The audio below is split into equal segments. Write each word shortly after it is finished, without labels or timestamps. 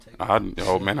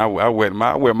I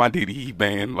wear my DDE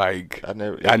band like I've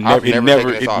never it never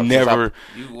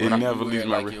leaves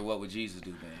my. Your What Would Jesus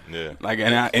Do band. Yeah. Like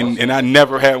and I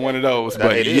never had one of those,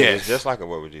 but it yes, is just like a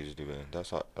What Would Jesus Do band.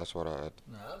 That's what I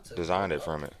designed it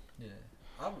from it. Yeah,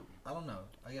 I don't know.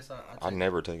 I guess I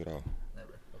never take it off. Never.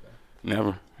 Okay.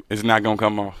 never. It's not gonna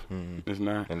come off. Mm-hmm. It's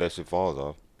not. Unless it falls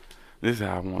off. This is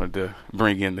how I wanted to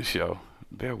bring in the show.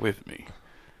 Bear with me.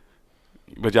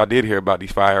 But y'all did hear about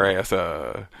these fire ass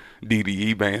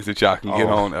DDE bands that y'all can get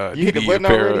on you hit the DDE button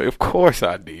Apparel. already? Of course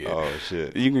I did. Oh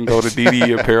shit. You can go to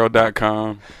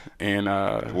DDEapparel.com and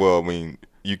Well, I mean,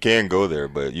 you can go there,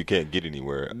 but you can't get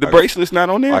anywhere. the bracelet's not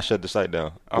on there. I shut the site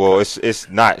down. Okay. Well, it's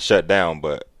not shut down,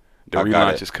 but The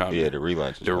relaunch is coming. Yeah, the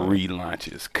relaunch is coming.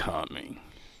 Relaunch is coming.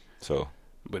 So,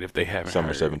 But if they haven't summer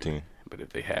heard, 17. But if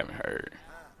they haven't heard,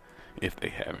 if they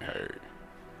haven't heard,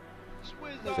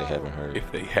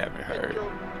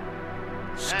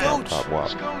 Scooch. Top wop.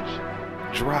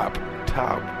 drop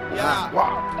top. Yeah.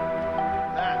 Wow.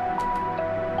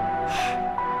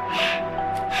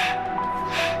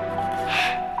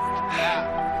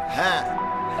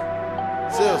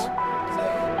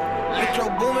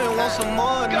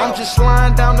 I'm just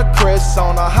sliding down the crest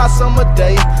on a hot summer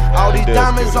day. All these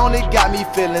diamonds on it got me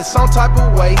feeling some type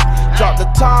of way. Drop the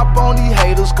top on these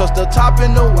haters, cause the top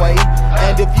in the way.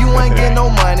 And if you ain't get no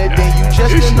money, then you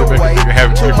just in the way.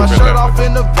 Took my shirt off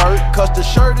in the vert, cause the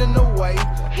shirt in the way.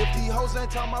 If these hoes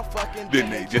ain't talking my fucking Then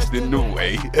they just in the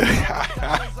way.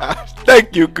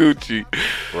 Thank you, Gucci.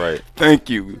 Right. Thank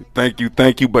you.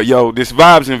 But yo, this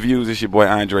Vibes and Views is your boy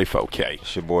Andre 4K.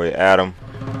 It's your boy Adam.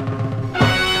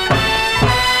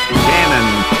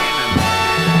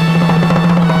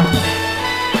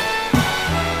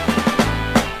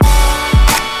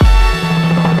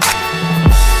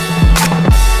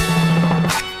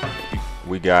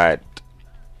 We got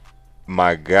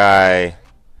my guy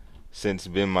since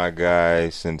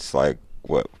like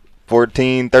what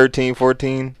 14 Palestine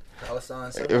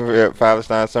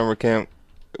summer camp.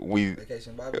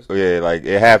 Vacation Bible school. Yeah, like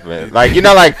it happened. Like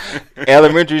like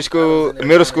elementary school,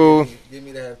 middle school. Get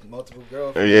me to have multiple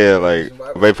girlfriends. Yeah, like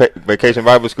Vacation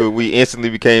Bible School. We instantly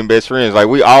became best friends. Like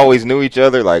we always knew each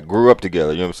other. Like grew up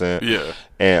together. You know what I'm saying? Yeah.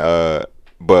 And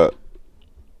but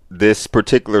this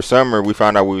particular summer, we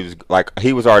found out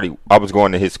I was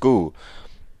going to his school,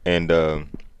 and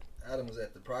Adam was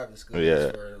at the private school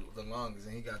Yeah. for the longest,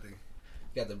 and he got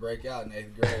to break out in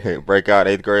 8th grade. break out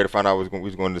 8th grade. I found out we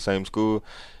was going to the same school,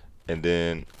 and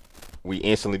then we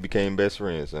instantly became best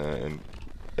friends. And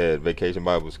at Vacation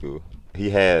Bible School, he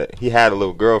had a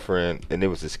little girlfriend, and it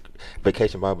was this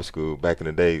Vacation Bible School back in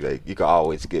the day. Like you could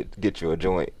always get you a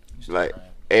joint, like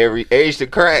every age to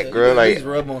crack, Yeah, girl. Like just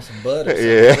rub on some butter.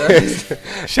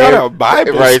 yeah. Shout out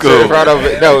Bible right, School. So right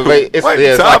over, no,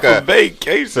 it's top like a of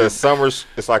vacation. It's a summer.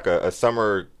 It's like a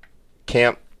summer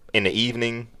camp in the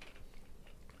evening,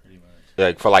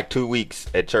 like for like 2 weeks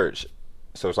at church.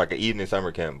 So it's like an evening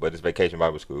summer camp, but it's Vacation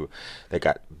Bible School. They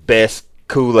got best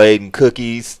Kool-Aid and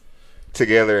cookies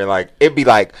together, and like it'd be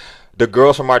like the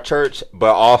girls from our church,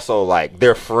 but also like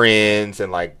their friends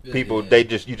and like people. Yeah.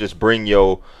 You just bring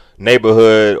your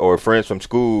neighborhood or friends from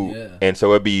school, Yeah. and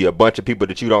so it'd be a bunch of people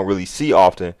that you don't really see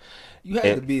often. You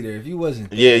had to be there. If you wasn't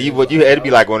there, Yeah, you had to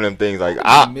be like one of them things like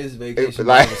miss Vacation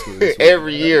like Bible School this week.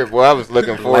 every year. Boy, I was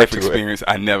looking forward Life to it. experience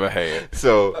I never had.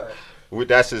 So we've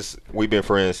been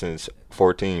friends since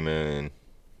 14, man.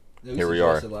 Yeah, Here we used to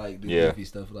are. dress to, like, do Yeah. goofy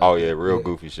stuff like Oh that. yeah, real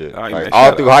goofy shit. Oh, Like man, all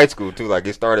shout through out. high school too. Like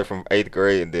it started from 8th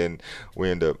grade, and then we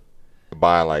ended up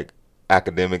buying like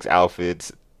academics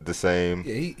outfits the same.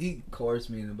 Yeah, he coerced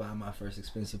me into buying my first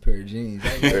expensive pair of jeans.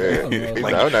 I don't know.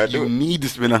 Like, No, not you doing- need to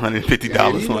spend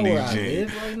 $150 you know on where these I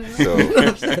jeans. live right now? So You know what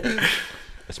I'm saying?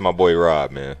 it's my boy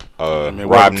Rob, man. man, Rob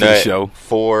welcome to the Nut show.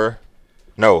 4.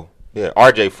 No, yeah,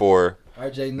 RJ4.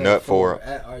 RJ Nut, Nut 4 4.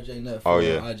 at RJ Nut 4 Oh,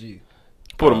 yeah. on IG.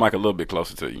 Pull the mic a little bit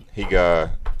closer to you. He's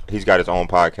got his own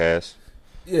podcast.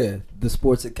 Yeah, the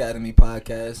Sports Academy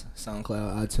podcast,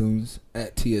 SoundCloud, iTunes,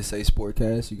 at TSA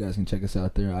Sportcast. You guys can check us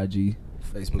out there, IG,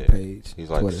 Facebook Yeah. page.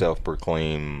 He's like Twitter.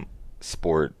 self-proclaimed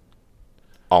sport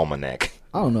almanac.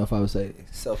 I don't know if I would say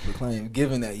self-proclaimed,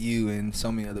 given that you and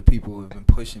so many other people have been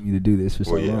pushing me to do this for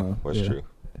so Well, yeah, long. that's true.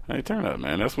 Hey, turn up,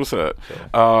 man. That's what's up.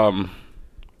 So.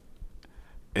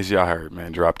 As y'all heard,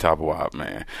 man, drop top wop,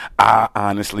 man. I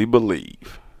honestly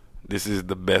believe this is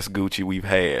the best Gucci we've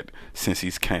had since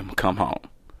he's come home.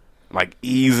 Like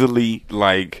easily,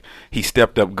 like he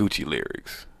stepped up Gucci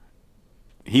lyrics.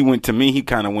 He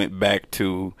kind of went back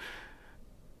to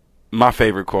my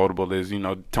favorite quotable is,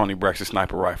 Tony Braxton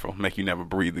sniper rifle, make you never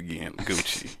breathe again,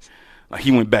 Gucci. Like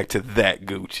he went back to that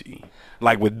Gucci.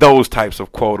 Like with those types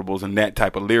of quotables and that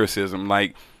type of lyricism,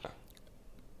 like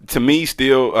to me,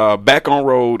 still, Back on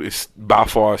Road is by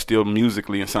far still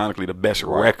musically and sonically the best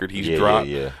record he's dropped.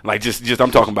 Yeah. Like just we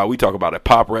talk about a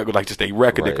pop record, like just a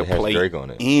record that It could has play Drake on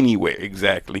it. anywhere.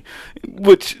 Exactly.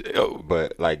 Which,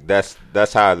 But like that's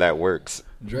how that works.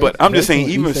 But I'm just saying,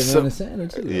 even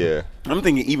Yeah. I'm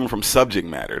thinking even from subject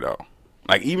matter though.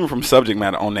 Like even from subject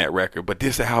matter on that record, but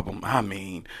this album, I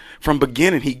mean, from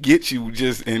beginning he gets you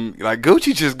just in like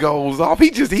Gucci just goes off.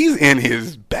 He's in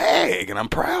his bag, and I'm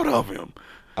proud of him.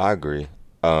 I agree.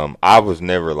 I was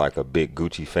never like a big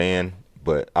Gucci fan,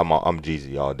 but I'm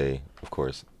Jeezy all day, of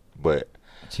course. But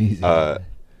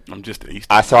I'm just the East.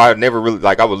 I never really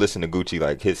like. I would listen to Gucci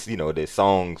like his, the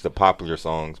songs, the popular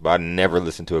songs, but I never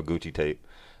listened to a Gucci tape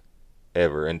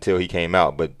ever until he came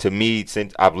out. But to me,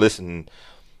 since I've listened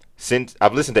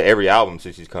to every album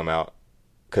since he's come out,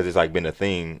 because it's like been a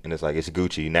thing, and it's like it's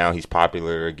Gucci now. He's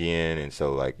popular again, and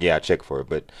so like I check for it.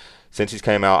 But since he's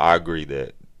came out, I agree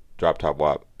that Drop Top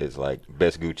WAP is like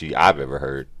best Gucci I've ever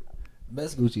heard.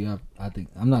 Best Gucci, I think.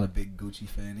 I'm not a big Gucci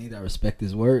fan either. I respect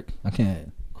his work. I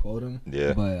can't quote him.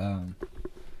 Yeah. But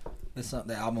it's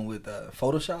the album with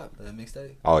Photoshop, the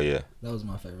mixtape. Oh yeah. That was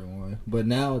my favorite one. But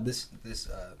now this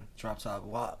Drop Top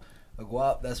WAP,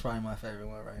 that's probably my favorite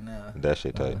one right now. That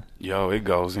shit tight. Yo, it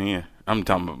goes in. I'm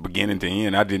talking about beginning to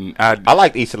end. I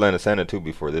liked East Atlanta Santa too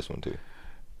before this one too.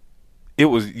 It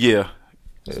was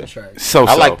So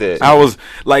I like that. I was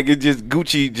like, it just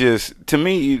Gucci just to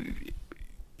me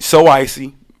so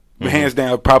icy. Hands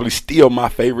down, probably still my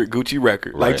favorite Gucci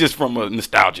record. Like just from a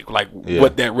nostalgic, like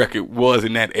what that record was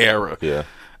in that era. Yeah.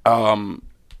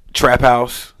 Trap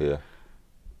House. Yeah.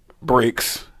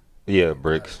 Bricks. Yeah,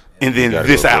 Bricks. And then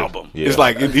this album. Yeah. It's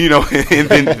like, and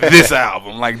then this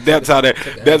album. Like that's how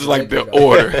that's like the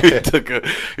order.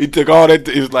 He took all that.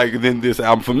 It's like then this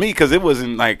album for me, because it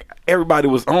wasn't like everybody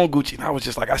was on Gucci, and I was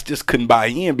just like, I just couldn't buy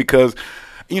in because,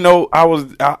 I'm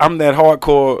that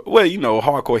hardcore,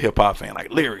 hardcore hip hop fan.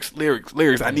 Like lyrics.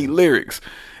 I need lyrics,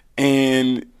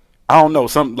 and I don't know,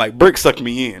 something like Brick sucked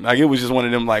me in. Like it was just one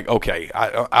of them. Like, okay,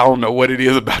 I don't know what it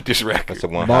is about this record. That's a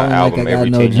one hot album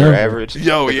every 10-year average.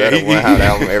 Yo, is that a one hot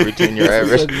album every 10-year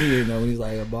average? When he's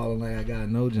like balling like I got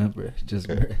no jumper. Just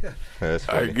that's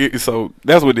funny. So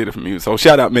that's what did it for me. So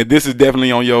shout out, man. This is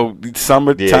definitely on your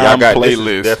summertime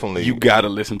playlist. Definitely, you gotta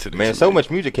listen to this. Man, so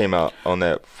much music came out on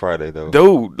that Friday though.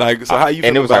 Dude, like, so how you feel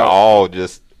and it was like all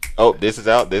just. Oh, this is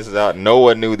out. No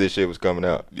one knew this shit was coming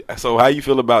out. So how you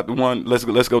feel about the one? Let's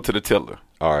go to the Tiller.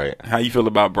 All right. How you feel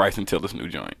about Bryson Tiller's new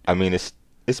joint? I mean, it's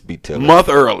B Tiller. Month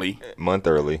early.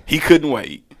 He couldn't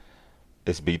wait.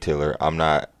 It's B Tiller. I'm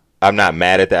not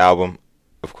mad at the album.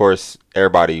 Of course,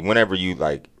 everybody. Whenever you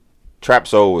like, Trap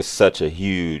Soul was such a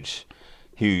huge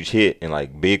hit and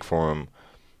like big for him.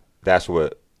 That's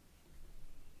what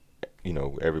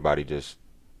everybody just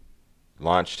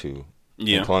launched to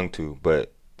and clung to,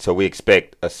 but. So we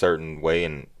expect a certain way,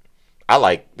 and I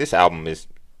like this album is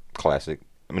classic.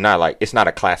 I mean, it's not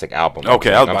a classic album.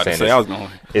 Okay, I was about to say,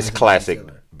 it's classic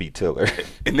B Tiller,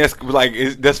 and that's like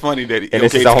that's funny that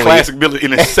it's classic Billy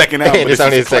in his second album. It's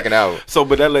only his second album. So,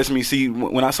 but that lets me see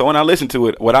when I listened to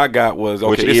it, what I got was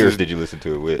Which ears did you listen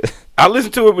to it with? I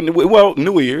listened to it with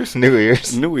new ears. New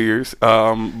ears.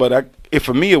 But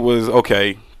for me it was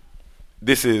okay.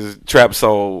 This is Trap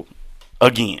Soul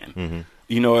again. Mm-hmm.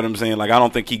 You know what I'm saying? Like, I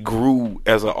don't think he grew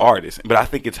as an artist, but I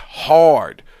think it's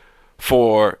hard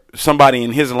for somebody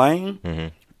in his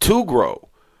lane to grow.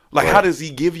 Like, how does he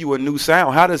give you a new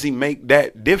sound? How does he make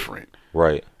that different?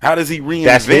 Right. How does he reinvent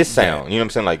That's his sound. You know what I'm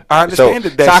saying? Like, I understand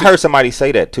that. So I heard somebody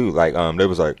say that too. Like, they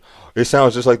was like, it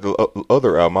sounds just like the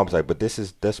other album. I was like, but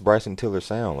that's Bryson Tiller's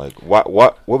sound. Like,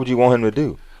 what would you want him to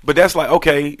do? But that's like,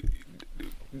 okay,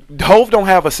 Hove don't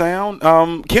have a sound.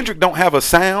 Kendrick don't have a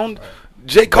sound.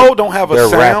 J. Cole don't have a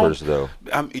sound. They're rappers,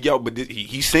 though. But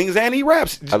he sings and he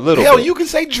raps. A little Hell, bit. you can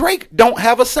say Drake don't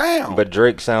have a sound. But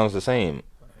Drake sounds the same.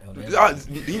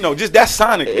 Just that's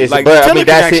sonically.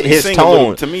 That's his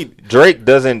tone. To me, Drake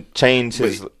doesn't change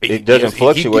his. It doesn't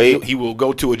fluctuate. He will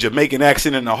go to a Jamaican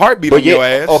accent in a heartbeat on your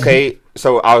ass. Okay,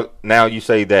 so now you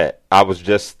say that. I was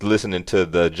just listening to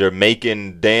the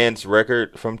Jamaican dance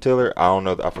record from Tiller. I don't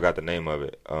know. I forgot the name of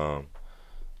it.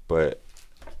 But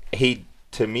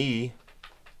to me.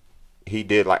 He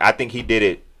did I think he did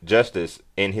it justice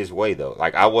in his way though.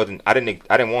 Like I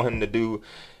didn't want him to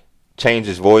change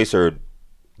his voice or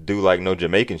do like no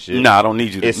Jamaican shit. No, I don't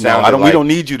need you to. We don't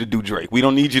need you to do Drake. We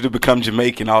don't need you to become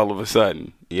Jamaican all of a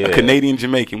sudden. Yeah. A Canadian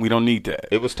Jamaican. We don't need that.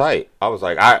 It was tight. I was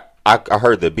like, I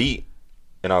heard the beat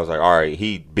and I was like, all right,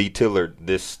 he B Tiller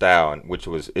this style, which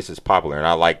is popular, and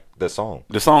I like the song.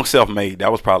 The song Self Made,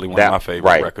 that was probably one of my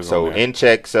favorite records. So on there. In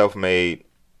Check, Self Made,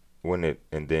 and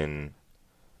then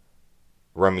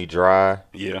Run Me Dry,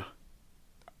 Yeah.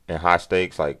 and High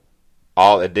Stakes, like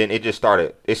all, and then it just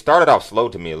started. It started off slow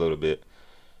to me a little bit,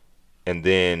 and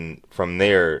then from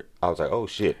there, I was like, oh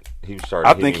shit, he started.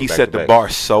 I think he set the bar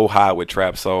so high with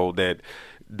Trap Soul that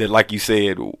like you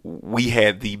said, we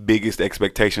had the biggest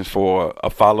expectations for a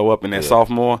follow up in that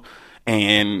sophomore.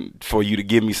 And for you to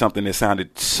give me something that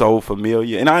sounded so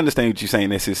familiar, and I understand what you're saying,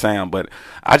 that's his sound, but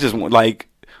I just want, like,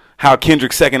 how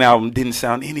Kendrick's second album didn't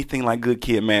sound anything like Good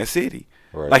Kid, Mad City.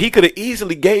 Right. Like, he could have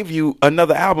easily gave you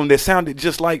another album that sounded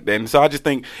just like that. And so I just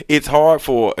think it's hard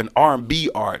for an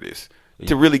R&B artist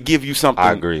to really give you something.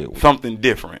 I agree. Something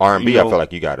different. R&B, I feel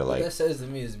like you gotta What like. that says to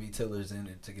me is B. Tiller's in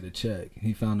it to get a check.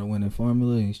 He found a winning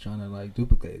formula and he's trying to like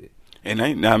duplicate it. And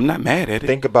I'm not mad at it.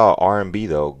 Think about R&B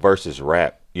though versus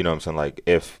rap. You know what I'm saying? Like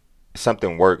if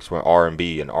something works with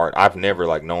R&B and art, I've never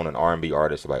like known an R&B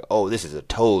artist like, oh, this is a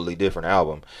totally different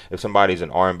album. If somebody's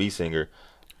an R&B singer,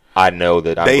 I know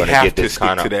that I'm going to get this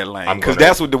kind of. They have to stick to that lane because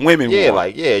that's what the women want. Yeah,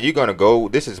 like you're going to go.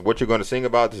 This is what you're going to sing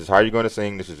about. This is how you're going to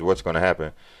sing. This is what's going to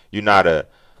happen. You're not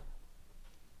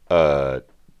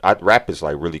rap is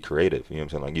like really creative. You know what I'm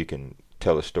saying? Like you can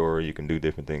tell a story, you can do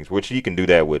different things, which you can do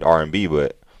that with R&B.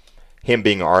 But him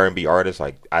being an R&B artist,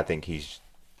 like I think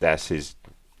that's his.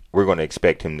 We're going to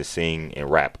expect him to sing and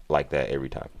rap like that every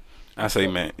time. I say,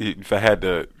 man, if I had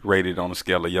to rate it on a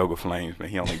scale of Yoga Flames, man,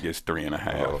 he only gets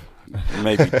 3.5,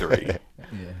 maybe 3.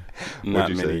 Yeah. Not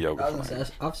you many say? Yoga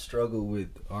Flames. I've struggled with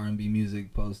R&B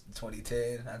music post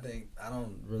 2010. I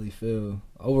don't really feel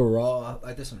overall.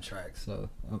 Like there's some tracks, so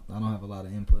I don't have a lot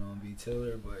of input on B.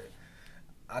 Tiller, but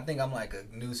I think I'm like a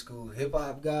new school hip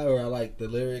hop guy, or I like the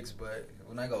lyrics. But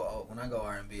when I go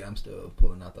R&B, I'm still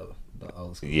pulling out the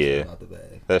old school stuff out the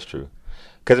bag. That's true.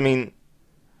 Because I mean,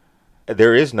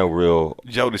 there is no real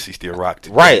Jodeci still rocked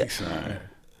today, right son.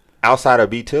 Outside of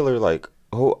B. Tiller. Like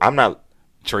who? I'm not.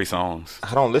 Trey Songz.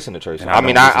 I don't listen to Trey Songz. I I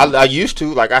mean, I used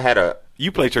to. Like I had a.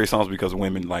 You play Trey Songz because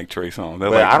women like Trey Songz.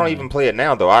 But like, I don't even play it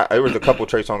now though. There was a couple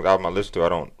Trey Songz albums I listened to. I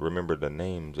don't remember the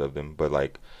names of them, but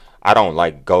like I don't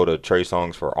like go to Trey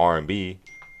Songz for R&B.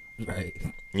 Right.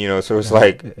 You know, so it's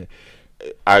like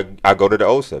I go to the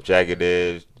old stuff, Jagged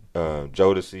Edge,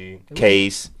 Jodeci,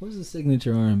 Case. What's the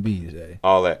signature R&B today?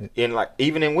 All that. And like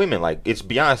even in women, like it's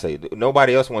Beyonce.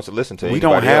 Nobody else wants to listen to. We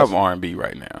don't have else. R&B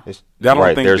right now. It's, I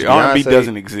don't think there's the R&B Beyonce.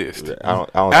 doesn't exist. I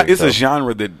don't think It's so. a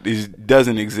genre that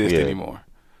doesn't exist anymore.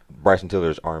 Bryson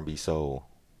Tiller's R&B soul.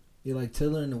 Yeah, like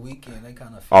Tiller and The Weeknd, they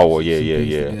kind of. Oh well, yeah.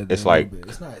 It's like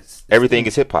everything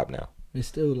is hip hop now. There's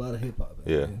still a lot of hip hop.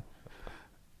 Yeah.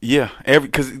 Yeah,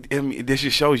 because this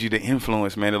just shows you the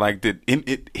influence, man. Like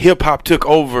hip hop took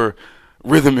over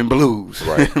rhythm and blues.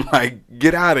 Right. Like,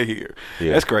 get out of here.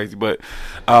 Yeah. That's crazy. But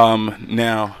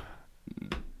now,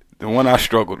 the one I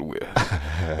struggled with,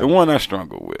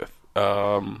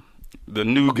 the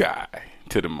new guy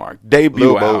to the mark,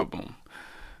 debut album,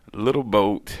 Little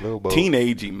Boat,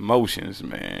 Teenage Emotions,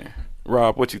 man.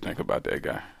 Rob, what you think about that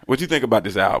guy? What you think about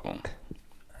this album?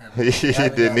 He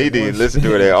didn't need to listen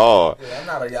to it at all. Yeah, I'm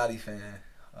not a Yachty fan.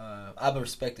 I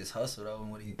respect his hustle though,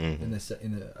 and what he in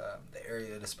the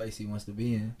area, the space he wants to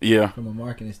be in. Yeah. From a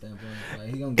marketing standpoint,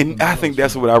 like, he gonna and I think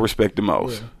that's what I respect the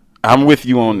most. Yeah. I'm with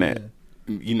you on that.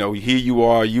 Yeah. You know, here you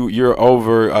are. You're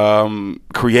over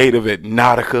creative at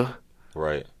Nautica.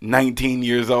 Right. 19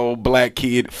 years old, black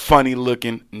kid, funny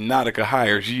looking. Nautica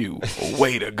hires you.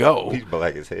 Way to go. He's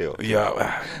black as hell.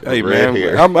 Yeah. Hey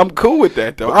man, I'm cool with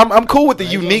that though. I'm cool with the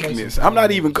uniqueness. I'm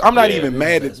not even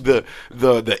mad at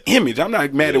the image. I'm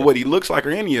not mad at what he looks like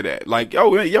or any of that. Like,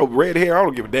 yo, red hair, I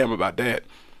don't give a damn about that.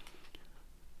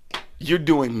 You're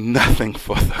doing nothing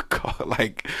for the car,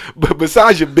 like, but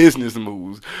besides your business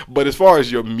moves. But as far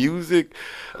as your music,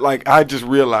 like, I just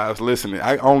realized, listening,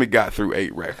 I only got through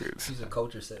 8 records. He's a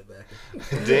culture setback.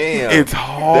 Damn, it's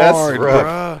hard,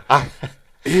 bro.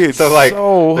 It's so like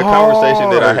so the hard.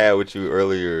 conversation that I had with you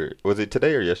earlier. Was it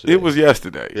today or yesterday? It was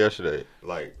yesterday. Yesterday,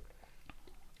 like,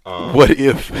 what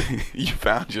if you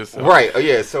found yourself right?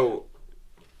 Yeah. So,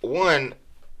 one,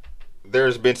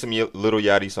 there's been some Little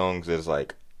Yachty songs that's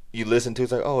like. You listen to,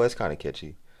 it's like, oh, that's kind of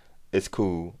catchy. It's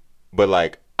cool. But,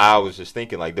 like, I was just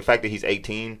thinking, like, the fact that he's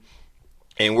 18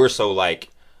 and we're so, like,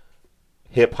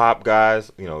 hip-hop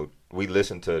guys, you know, we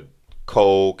listen to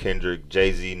Cole, Kendrick,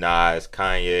 Jay-Z, Nas,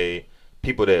 Kanye,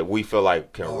 people that we feel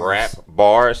like can rap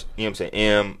bars, you know what I'm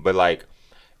saying, but, like,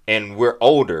 and we're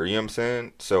older, you know what I'm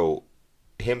saying? So,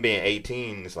 him being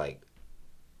 18 is, like,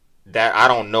 that, I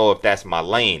don't know if that's my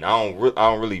lane. I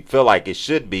don't really feel like it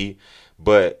should be,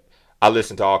 but I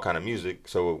listen to all kind of music,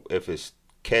 so if it's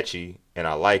catchy and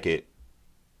I like it,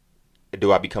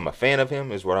 do I become a fan of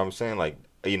him? Is what I'm saying. Like,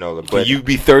 you know, but can you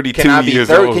be 32 years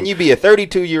old? Can you be a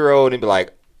 32-year-old and be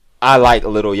like, I like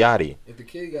Lil Yachty. If the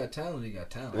kid got talent, he got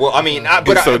talent. Well, I mean,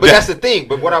 but that's the thing.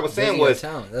 But what I was saying was,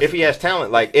 if he has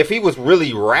talent, like if he was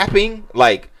really rapping,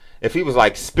 like if he was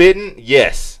like spitting,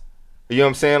 yes, you know what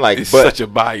I'm saying. Like, it's such a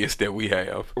bias that we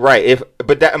have, right?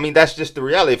 That's just the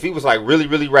reality. If he was like really,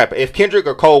 really rapping, if Kendrick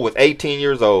or Cole was 18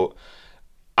 years old,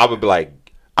 I would be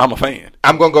like, I'm a fan.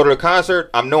 I'm gonna go to the concert.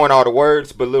 I'm knowing all the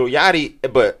words, but Lil Yachty,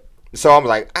 so I'm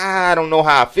like, I don't know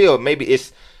how I feel. Maybe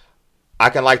I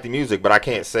can like the music, but I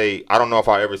can't say, I don't know if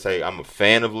I'll ever say I'm a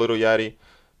fan of Lil Yachty,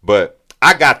 but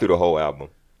I got through the whole album.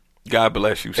 God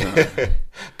bless you, son.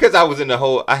 Because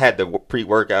I had the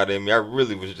pre-workout in me. I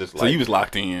really was just like. So you was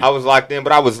locked in. I was locked in,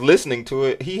 but I was listening to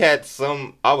it. He had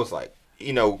I was like,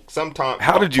 sometimes.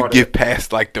 How did you get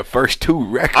past like the first 2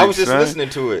 records? I was just son? listening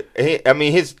to it.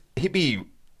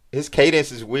 His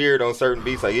cadence is weird on certain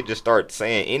beats. Like, it just starts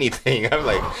saying anything. I'm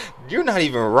like, you're not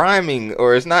even rhyming,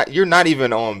 or you're not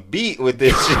even on beat with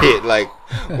this shit. Like,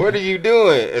 what are you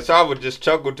doing? And so I would just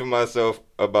chuckle to myself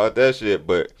about that shit.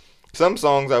 But some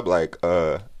songs I'm like,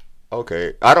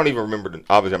 okay. I don't even remember.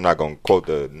 Obviously, I'm not going to quote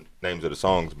the names of the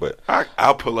songs, but.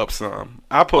 I'll pull up some.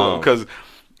 I'll pull up because.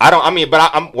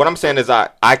 What I'm saying is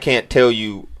I can't tell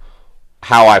you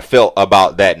how I felt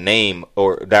about that name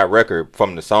or that record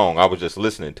from the song. I was just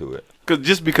listening to it.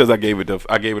 Because I gave it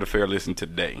a fair listen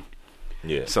today.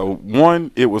 Yeah. So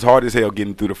one, it was hard as hell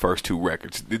getting through the first 2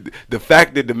 records. The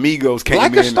fact that the Migos came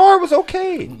in. Like a Star was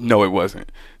okay. No, it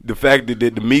wasn't. The fact that the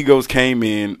Migos came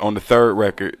in on the 3rd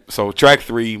record. So track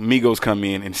 3, Migos come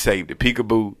in and saved it.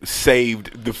 Peekaboo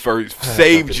saved the first,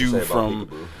 saved you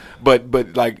from. But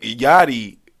like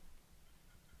Yachty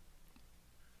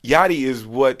is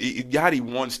what Yachty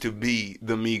wants to be.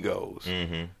 The Migos.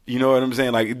 Mm-hmm. You know what I'm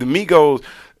saying? Like the Migos,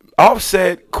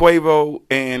 Offset, Quavo,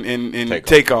 and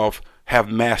Takeoff have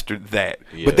mastered that.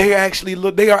 Yeah. But they're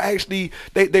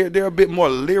a bit more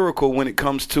lyrical when it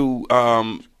comes to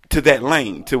that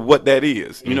lane, to what that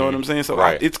is. You know what I'm saying? So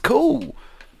right. It's cool.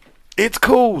 It's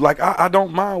cool. Like I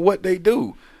don't mind what they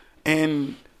do.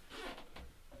 And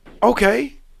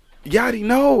okay, Yachty,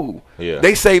 no. Yeah.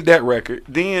 They saved that record.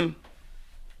 Then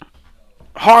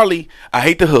Harley, I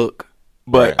hate the hook,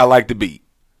 but I like the beat.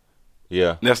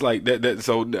 Yeah. That's like that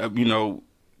so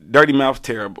Dirty Mouth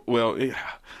terrible. Well, yeah.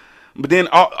 But then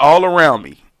all Around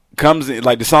Me comes in,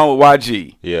 like the song with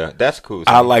YG. Yeah, that's cool.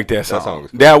 I like that song.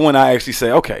 That one I actually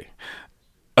say, okay.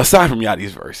 Aside from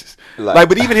Yachty's verses.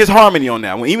 But even his harmony on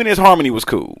that one, even his harmony was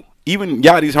cool. Even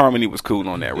Yachty's harmony was cool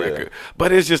on that record.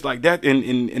 But it's just like that,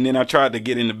 and then I tried to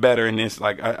get into better, and it's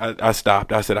like I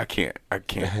stopped. I said I can't. I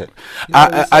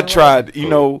tried,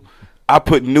 I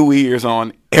put New Ears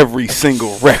on every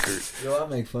single record. Yo, I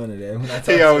make fun of that. When I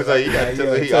he always like,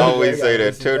 he always say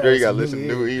that. Children, you gotta listen to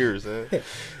New Ears. Huh?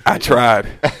 I tried.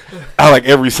 I like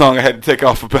every song I had to take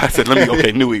off. I said,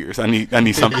 New Ears. I need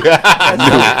something.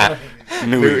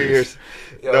 New Ears.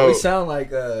 Yo, we sound like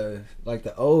the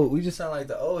old. We just sound like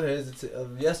the old heads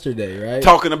of yesterday, right?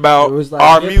 Talking about like,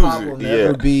 our hip-hop music. Will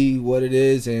never be what it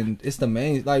is, and it's the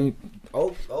main. Like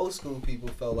old school people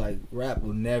felt like rap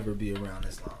will never be around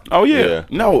this long. Oh yeah.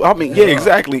 No, I mean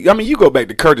exactly. I mean, you go back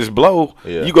to Curtis Blow.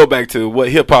 Yeah. You go back to what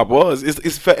hip hop was.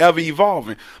 It's forever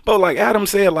evolving. But like Adam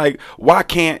said, like why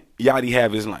can't Yachty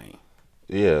have his lane?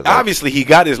 Yeah, obviously he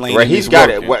got his lane. Right, he's got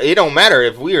it. Well, it don't matter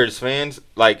if we're his fans,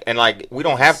 we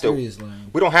don't have to.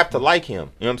 We don't have to like him.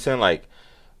 You know what I'm saying? Like,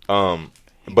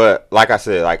 but like I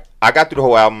said, like I got through the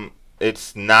whole album.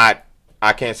 It's not.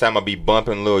 I can't say I'm gonna be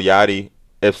bumping Lil Yachty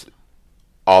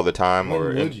all the time.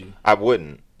 Would you? I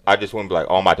wouldn't. I just wouldn't be like,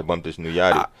 oh, I'm about to bump this new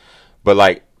Yachty. But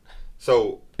like,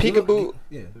 so Peekaboo,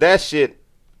 that shit.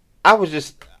 I was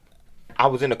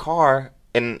in the car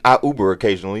and I Uber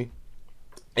occasionally.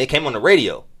 It came on the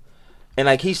radio, and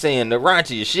like he's saying the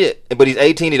raunchy shit, but he's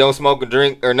 18, he don't smoke or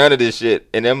drink or none of this shit,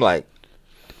 and I'm like,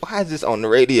 why is this on the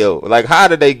radio? Like, how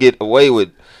did they get away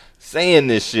with saying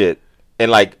this shit? And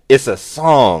like, it's a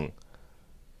song.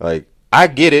 Like, I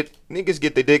get it, niggas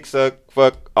get their dick sucked,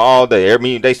 fuck all day. I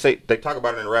mean, they talk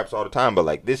about it in raps all the time, but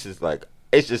like, this is like,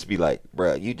 it's just be like,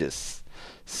 bruh, you just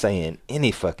saying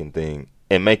any fucking thing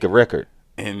and make a record,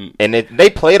 and they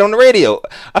play it on the radio.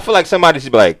 I feel like somebody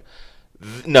should be like,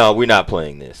 no, we're not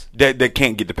playing this. That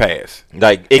can't get the pass.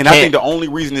 Like, I think the only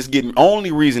reason it's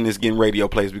getting radio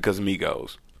plays because of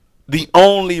Migos. The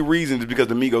only reason is because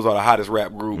the Migos are the hottest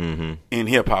rap group in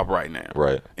hip hop right now.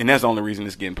 Right. And that's the only reason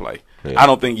it's getting play. Yeah. I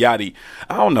don't think Yachty.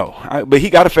 I don't know, but he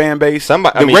got a fan base.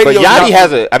 But Yachty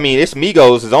has a. I mean, it's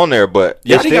Migos is on there, but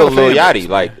it's still Lil Yachty.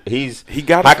 Like he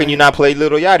got. How can you not play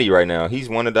Lil Yachty right now? He's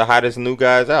one of the hottest new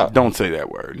guys out. Don't say that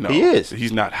word. No, he is.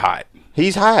 He's not hot.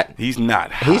 He's hot. He's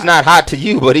not hot. He's not hot to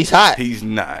you, but he's hot. He's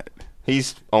not.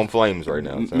 He's on flames right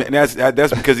now. So. Man, that's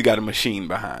because he got a machine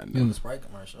behind In him. the Sprite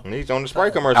commercial. And he's on the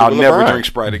Sprite commercial. I'll with never LeBron. drink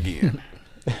Sprite again.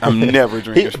 I'm never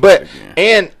drinking Sprite But again.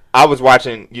 and I was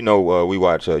watching. We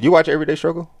watch. You watch Everyday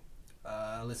Struggle?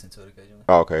 I listen to it occasionally.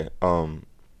 Oh, okay.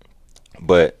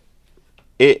 But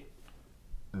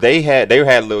they had Lil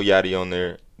Yachty on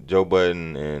there, Joe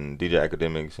Budden and DJ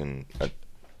Academics and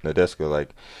Nadeska.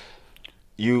 Like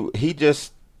he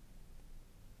just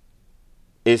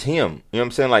is him. You know what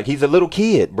I'm saying? Like he's a little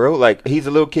kid, bro. Like he's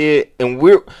a little kid, and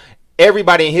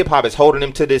everybody in hip hop is holding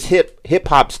him to this hip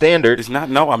hop standard. It's not.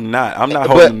 No, I'm not. I'm not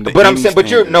holding him to But I'm any saying, but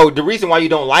standard. the reason why you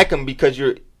don't like him because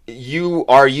you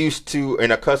are used to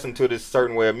and accustomed to this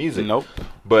certain way of music. Nope.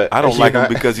 But I don't you're like him not-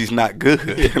 because he's not good.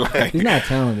 Like, He's not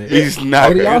talented. He's not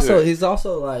But good. he's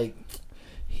also like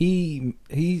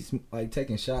he's like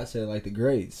taking shots at like the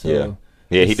greats. So Yeah.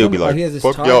 Yeah, he do be like, he has this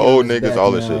fuck target y'all old on his niggas, back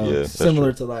all that now, shit. Yeah, that's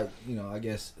similar true. to like I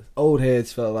guess old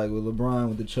heads felt like with LeBron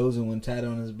with the Chosen One tatted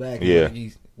on his back. Yeah.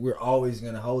 Like we're always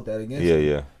gonna hold that against Yeah, him.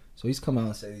 yeah. So he's come out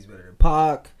and said he's better than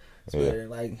Pac. He's Yeah. better.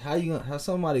 Like how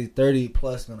somebody 30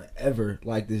 plus gonna ever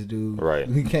like this dude? Right.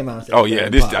 He came out and said, Oh he's yeah,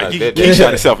 better this than Pac. he, that- he yeah. shot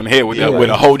himself in the head with Yeah. with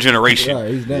a whole generation. Yeah,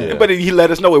 he's done. Yeah. But he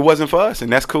let us know it wasn't for us, and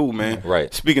that's cool, man.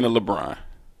 Right. Speaking of LeBron,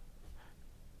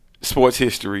 sports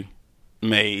history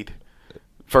made.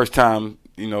 First time,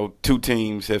 two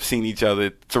teams have seen each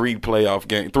other 3 playoff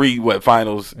games, 3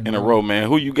 finals in a row, man.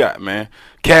 Who you got, man?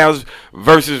 Cavs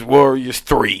versus Warriors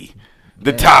 3,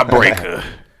 the tiebreaker.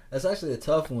 That's actually a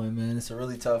tough one, man. It's a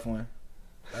really tough one.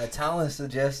 Talent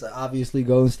suggests that obviously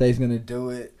Golden State's going to do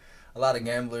it. A lot of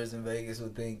gamblers in Vegas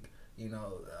would think,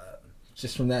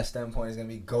 just from that standpoint, it's going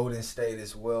to be Golden State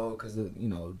as well because,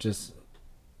 just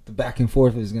the back and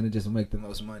forth is going to just make the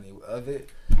most money of it.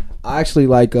 I actually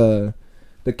like the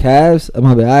Cavs.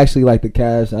 I actually like the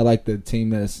Cavs. I like the team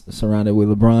that's surrounded with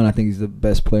LeBron. I think he's the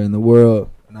best player in the world,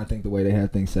 and I think the way they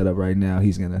have things set up right now,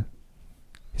 he's gonna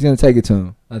take it to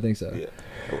him. I think so. Yeah.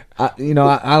 I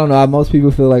don't know. Most people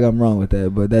feel like I'm wrong with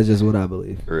that, but that's just what I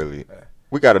believe. Really.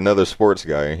 We got another sports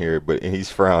guy in here, but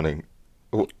he's frowning.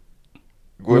 What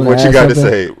wanna you add got to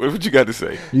something? say? What you got to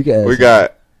say? You can. We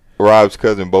got Rob's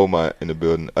cousin Beaumont in the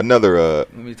building. Another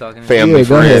We talking family Yeah,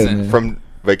 go friend ahead, man. from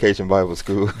Vacation Bible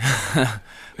School.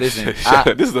 Listen,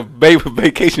 This is a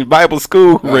vacation Bible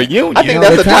school reunion. I think No,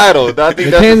 that's the the title. I think The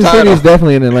that's the Kansas City title. is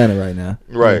definitely in Atlanta right now.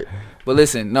 Right. but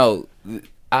listen, no,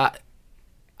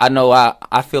 I know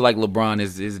I feel like LeBron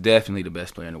is definitely the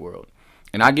best player in the world.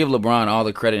 And I give LeBron all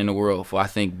the credit in the world for, I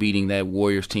think, beating that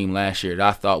Warriors team last year that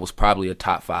I thought was probably a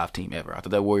top 5 team ever. I thought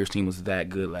that Warriors team was that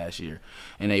good last year,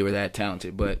 and they were that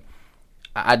talented. But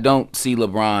I don't see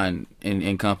LeBron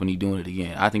and company doing it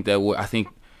again. I think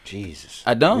Jesus.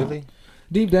 I don't. Really?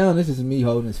 Deep down, this is me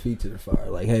holding his feet to the fire.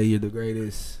 Like, hey, you're the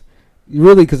greatest.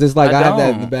 Really, because it's like I have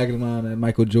that in the back of the mind, that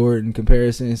Michael Jordan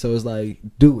comparison. So it's like,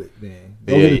 do it, man.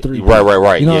 Go Yeah, get a 3.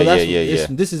 right. Yeah, that's yeah.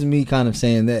 This is me kind of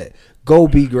saying that. Go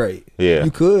be great. Yeah. You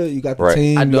could. You got the Right.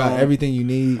 team. I You got don't. everything you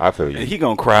need. I feel you. He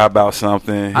gonna cry about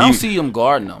something. I don't see him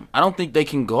guarding them. I don't think they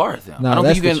can guard them. No, I don't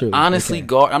that's think you the can truth. honestly They can't.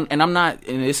 guard. I'm not.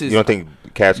 And this is. You don't think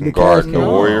Cavs can The guard Cavs the can.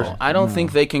 Warriors? I don't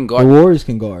think they can The guard. Warriors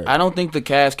can guard. I don't think the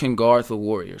Cavs can guard the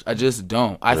Warriors. I just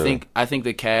don't. I Really? think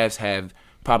the Cavs have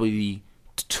probably the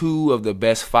 2 of the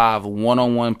best 5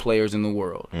 one-on-one players in the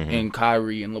world, in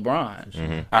Kyrie and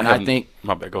LeBron. And I think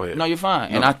my bad. Go ahead. no, you're fine.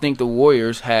 And I think the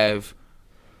Warriors have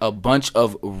a bunch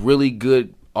of really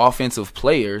good offensive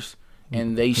players,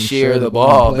 and they share the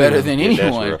ball better than Yeah, that's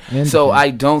anyone. real. And So defense. I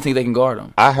don't think they can guard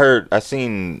them. I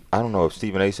don't know if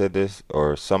Stephen A said this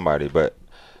or somebody, but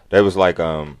they was like,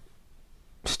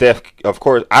 Steph, of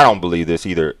course, I don't believe this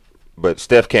either, but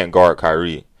Steph can't guard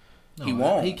Kyrie. He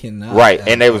won't. He cannot. Right.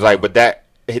 And they was like, but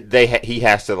he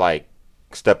has to like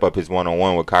step up his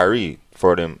one-on-one with Kyrie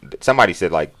for them. Somebody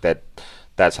said like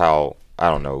that's how, I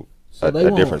don't know, So a they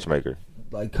won't- difference maker.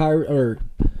 Like Kyrie or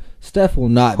Steph will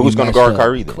not. Who's going to guard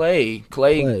Kyrie then?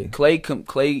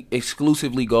 Clay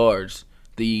exclusively guards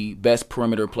the best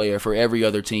perimeter player for every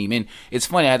other team. And it's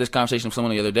funny, I had this conversation with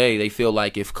someone the other day. They feel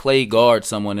like if Clay guards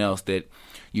someone else, that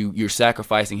you're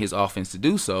sacrificing his offense to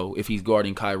do so if he's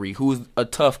guarding Kyrie, who is a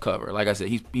tough cover. Like I said,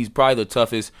 he's probably the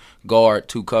toughest guard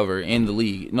to cover in the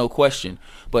league, no question.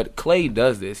 But Clay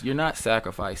does this. You're not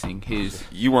sacrificing his.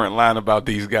 You weren't lying about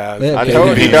these guys. Yeah, I okay. told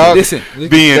you, Being- dog. Listen,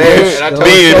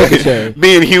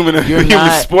 being human You're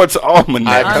not- sports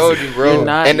almanac. I told you, bro. You're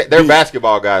not- And they're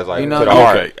basketball guys, like You know- to the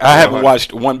heart. Okay, I haven't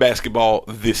watched one basketball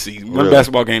this season. One Really?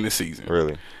 basketball game this season.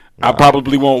 Really. I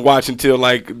probably won't watch until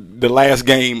like the last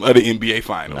game of the NBA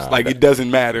Finals. Nah, like it doesn't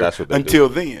matter that's what they until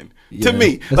then. Yeah, To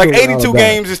me, that's like what it's all 82 about.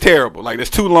 games is terrible. Like that's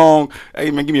too long.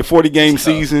 Hey man, give me a 40-game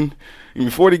season. Give me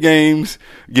 40 games.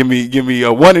 Give me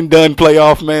a one and done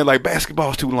playoff, man. Like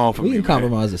basketball's too long for We me. can Man.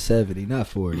 compromise at 70, not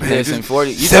 40. Man, Listen, just 40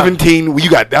 you 17. You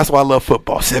got. That's why I love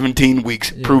football. 17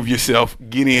 weeks. Prove yourself.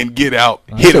 Get in. Get out.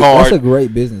 That's Hit hard. That's a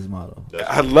great business model.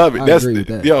 I love it. I That's agree with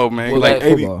that. yo, man. Well, like that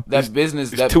 80, football. That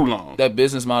business, it's too long. That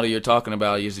business model you're talking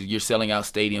about is you're selling out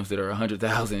stadiums that are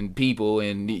 100,000 people,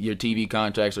 and your TV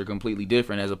contracts are completely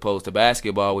different as opposed to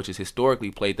basketball, which has historically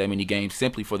played that many games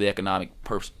simply for the economic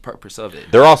purpose of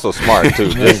it. They're also smart too,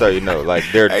 just so you know. Like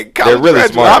they're Hey, they're college really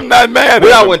graduate, smart. I'm not mad. We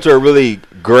at all them. went to a really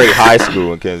great high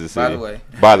school in Kansas City.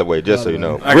 By the way. Just so you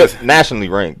know, I guess- nationally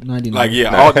ranked. 99.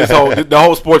 Like all this whole the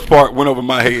whole sports part went over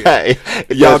my head.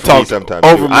 It Y'all does for me talk sometimes,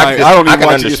 over too. my. I don't even can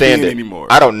watch understand ESPN it anymore.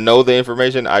 I don't know the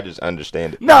information. I just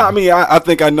understand it. No, I mean I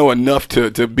think I know enough to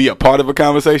be a part of a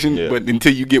conversation, Yeah. but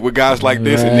until you get with guys like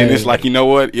this, and then it's like, you know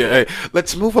what? Yeah, hey,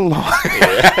 let's move along.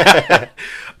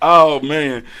 Oh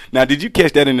man! Now, did you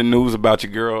catch that in the news about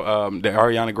your girl, the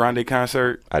Ariana Grande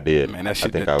concert? I did. Man, that I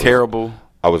shit think is terrible.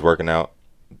 I was working out,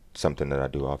 something that I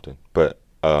do often, but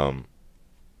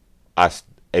that's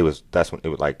when it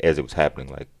was like as it was happening,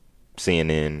 like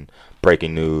CNN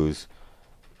breaking news,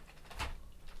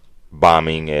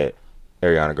 bombing at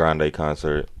Ariana Grande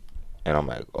concert, and I'm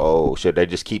like, oh shit! They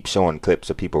just keep showing clips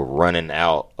of people running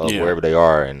out of Yeah. wherever they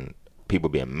are and people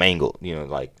being mangled,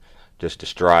 like just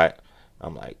distraught.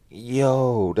 I'm like,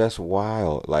 yo, that's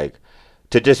wild. Like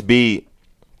to just be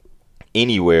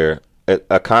anywhere.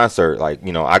 A concert, like,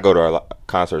 I go to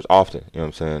concerts often, you know what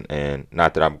I'm saying? And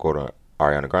not that I'm going to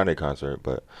Ariana Grande concert,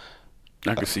 but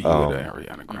I could see you with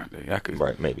Ariana Grande. I could.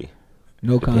 right, maybe.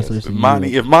 No concerts. in Europe.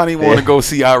 If Monty want to go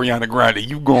see Ariana Grande,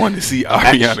 you going to see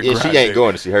Ariana Actually, Grande? she ain't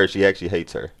going to see her. She actually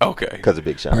hates her Okay. because of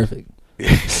Big Sean. Perfect.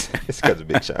 It's because of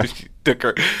Big Sean. She took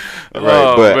her. Right,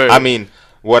 Oh, but man. I mean,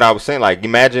 what I was saying, like,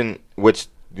 imagine which,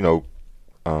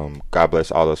 God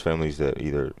bless all those families that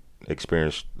either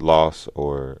experienced loss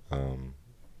or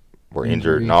were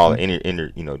injured and all,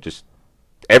 just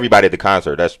everybody at the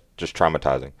concert. That's just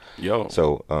traumatizing. Yo.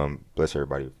 So bless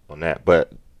everybody on that.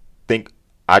 But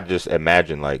I just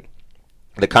imagine like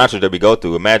the concert that we go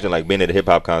through. Imagine like being at a hip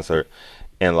hop concert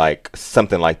and like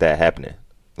something like that happening.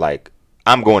 Like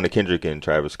I'm going to Kendrick and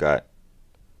Travis Scott,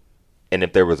 and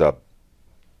if there was a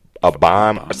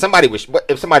bomb, or if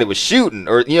somebody was shooting,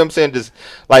 or you know what I'm saying, just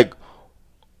like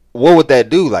what would that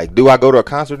do? Like, do I go to a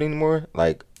concert anymore?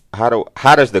 Like, how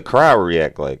does the crowd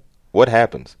react? Like, what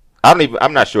happens?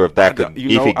 I'm not sure if that could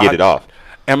get it off.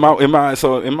 Am I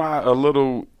a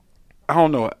little? I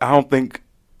don't know. I don't think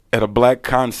at a black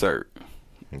concert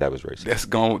That was racist.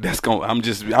 that's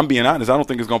going. I'm being honest. I don't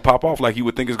think it's gonna pop off like you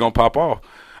would think it's gonna pop off.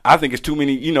 I think it's too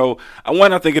many.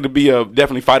 I think it'd be a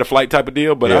definitely fight or flight type of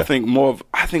deal. But Yeah. I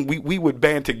think we would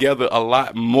band together a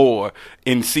lot more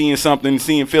in feeling something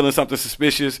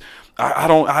suspicious.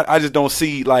 I just don't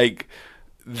see like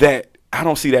that. I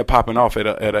don't see that popping off at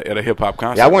a hip hop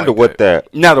concert. Yeah, I wonder like what that.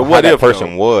 how what that if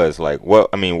person though. was like. What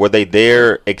I mean, were they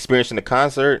there experiencing the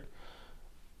concert?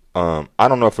 I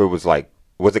don't know if it was like.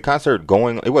 Was the concert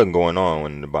going? It wasn't going on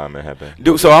when the bombing happened.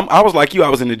 Dude, so I was like you. I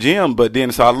was in the gym, but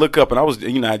then so I look up and I was,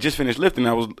 I just finished lifting.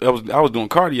 I was doing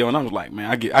cardio, and I was like, man,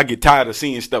 I get tired of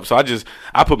seeing stuff. So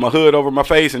I put my hood over my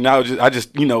face, and I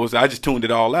just tuned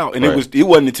it all out. And Right. it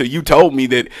wasn't until you told me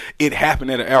that it happened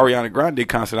at an Ariana Grande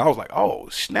concert. I was like, oh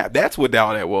snap, that's what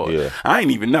all that was. Yeah. I ain't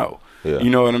even know. Yeah.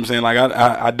 You know what I'm saying? Like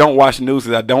I don't watch the news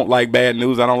because I don't like bad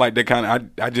news. I don't like that kind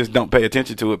of. I just don't pay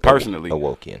attention to it personally.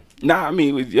 Awoke in. Nah, I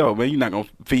mean, man, you're not gonna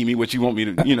feed me what you want me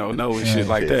to, know and shit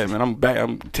like that, man. I'm bad.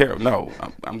 I'm terrible. No,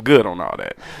 I'm good on all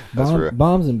that. That's real.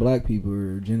 Bombs and black people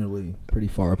are generally pretty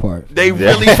far apart. They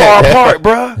really far apart,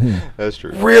 bruh. That's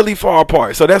true. Really far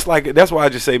apart. So that's why I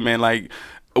just say, man, like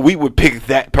we would pick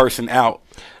that person out.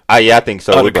 Yeah, I think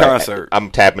so. Of the But concert.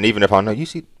 I'm tapping, even if I know you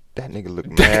see that nigga look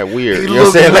mad weird. He You know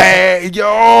what look I'm saying? mad, Like,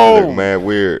 yo. look mad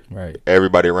weird. Right.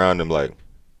 Everybody around him like,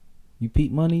 You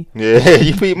peep money? yeah,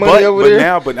 you beat money over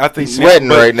there. But I think He's sweating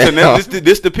right now. So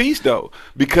this the piece though,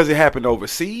 because it happened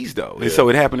overseas though, and so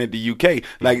it happened at the UK.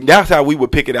 Like that's how we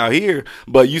would pick it out here.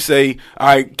 But you say, all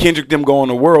right, Kendrick them go on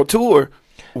a world tour.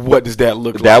 What does that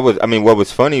look like? What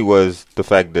was funny was the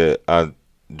fact that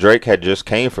Drake had just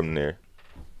came from there,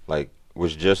 like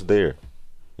was just there.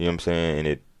 You know what I'm saying? And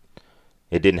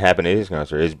it didn't happen at his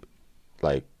concert. It's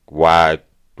like why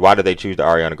did they choose the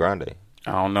Ariana Grande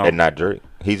I don't know. and not Drake?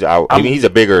 He's out. I mean, he's a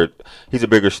bigger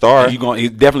star, He's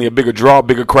definitely a bigger draw,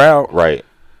 bigger crowd. right?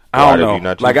 I Why did don't you know.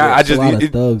 not choose Like Drake? I There's just a lot of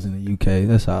it, thugs in the UK.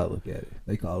 That's how I look at it.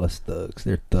 They call us thugs.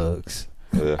 They're thugs.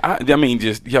 Yeah. I mean,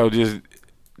 just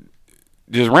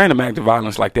random act of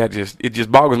violence like that. It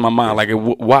just boggles my mind. Like,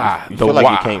 why? You The feel like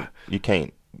why?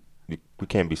 we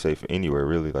can't be safe anywhere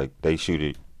really. Like they shoot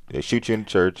it They shoot you in the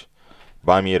church,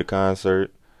 buy me at a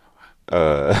concert.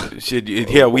 Shit,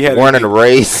 yeah, we had running a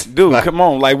race, dude. Come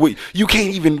on, like you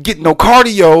can't even get no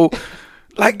cardio.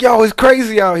 Like, yo, it's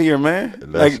crazy out here, man.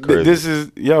 That's like crazy. This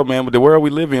is man, with the world we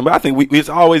live in. But I think it's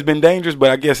always been dangerous.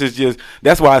 But I guess it's just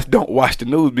that's why I don't watch the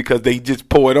news, because they just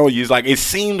pour it on you. It's like it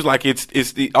seems like it's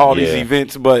all these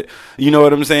events, but you know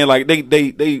what I'm saying? Like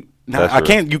they. Now,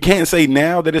 you can't say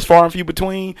now that it's far and few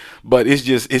between, but it's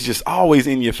just always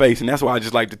in your face, and that's why I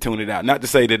just like to tune it out. Not to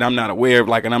say that I'm not aware of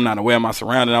and I'm not aware of my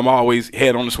surroundings. I'm always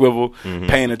head on the swivel,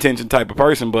 paying attention type of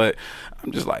person, but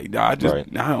I'm just like, I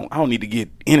don't need to get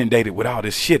inundated with all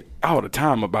this shit all the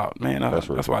time about, man. That's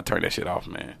why I turn that shit off,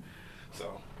 man.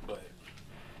 So, but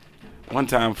one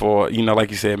time for, like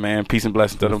you said, man, peace and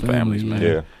blessings to them families, man.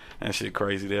 Yeah. That shit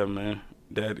crazy there, man.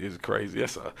 That is crazy.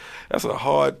 That's a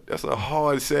hard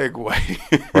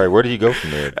segue. Right, where do you go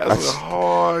from there? That's a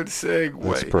hard segue.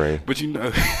 Let's pray. But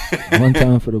one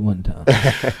time for the one time.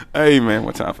 Hey man,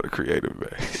 one time for the creative,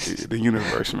 man. The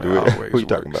universe, man. Always who you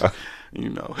talking about?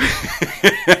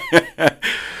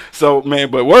 So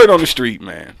man, but word on the street,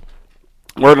 man.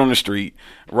 Word on the street.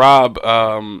 Rob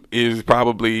is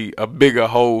probably a bigger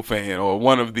Hov fan, or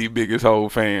one of the biggest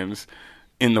Hov fans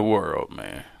in the world,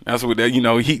 man. That's what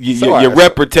your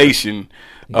reputation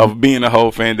of being a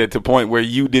Hov fan, that to the point where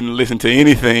you didn't listen to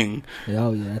anything.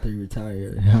 Oh yeah, after you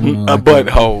retired. But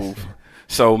Hov.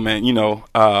 So man,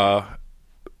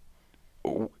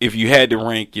 if you had to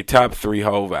rank your top 3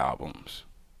 Hov albums,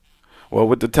 what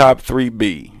would the top 3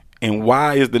 be, and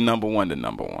why is the number one the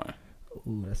number one?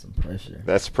 Ooh, that's some pressure.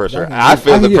 That's pressure. I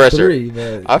feel the pressure.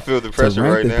 I feel the pressure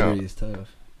right now. 3 is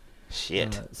tough.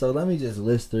 Shit. So let me just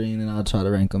list 3 and then I'll try to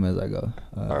rank them as I go.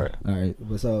 All right.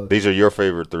 But so these are your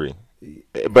favorite 3.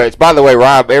 But it's, by the way,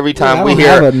 Rob, every time we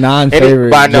hear have a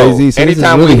non-favorite Jay-Z, so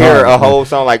anytime really we hear hard, a whole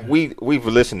song, like we've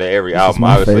listened to every album,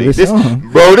 my obviously.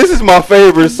 favorite This is my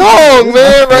favorite song,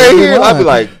 man, right here. I'll be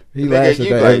like, he laughs at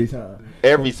that every time.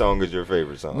 Every song is your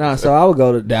favorite song. Nah, so I would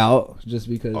go to Doubt just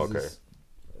because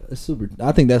it's super.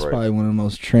 I think that's probably one of the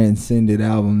most transcended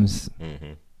albums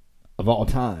of all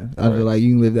time. I feel like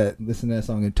you can listen to that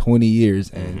song in 20 years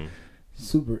and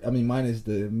super. I mean, minus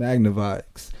the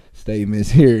Magnavox statements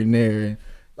here and there, and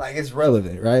like it's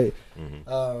relevant, right?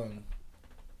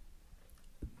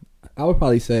 I would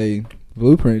probably say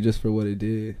Blueprint, just for what it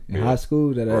did in high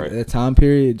school, that time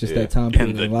period, that time period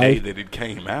and the in day life. that it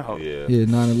came out. Yeah,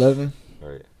 9/11.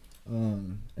 Right.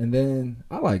 And then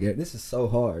I like it. This is so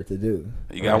hard to do.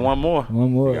 You got one more.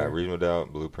 One more. You got Reasonable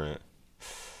Doubt, Blueprint.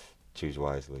 Choose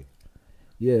wisely.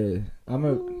 Yeah,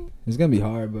 it's gonna be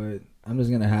hard, but I'm just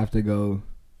gonna have to go.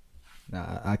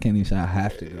 Nah, I can't even say I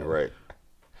have to go. Right.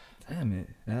 Damn it,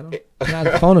 Adam. Can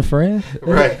I phone a friend?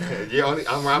 Right.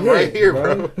 I'm right here,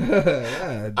 bro.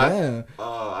 God damn.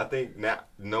 I think now,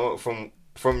 from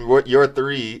what your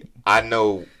 3, I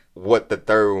know what the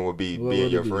third one would be.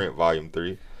 Being Your Friend, Volume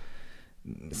 3.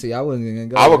 See, I wasn't gonna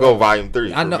go. I would go Volume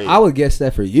 3. I know. Me. I would guess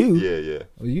that for you. Yeah.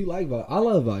 Well, you like I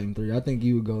love Volume 3. I think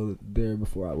you would go there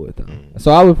before I would, though.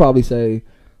 So I would probably say.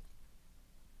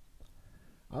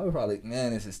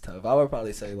 Man, this is tough. I would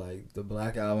probably say like the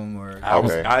Black Album or.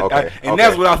 Okay.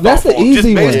 That's what I thought. That's the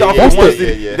easy one.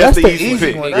 That's the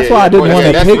easy one. That's why I didn't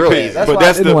want to pick that. But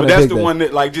that's the one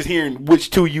that, like, just hearing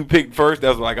which 2 you picked first,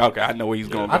 that's like, okay, I know where he's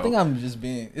going to go. I think I'm just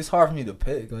being. It's hard for me to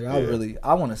pick. Like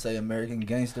I want to say American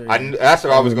Gangster. That's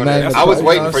what I was going to. I was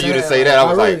waiting for you to say that. I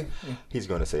was like, he's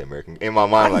going to say American. In my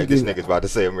mind, like this nigga's about to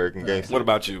say American Gangster. What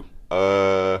about you?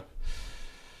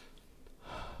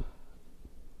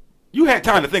 You had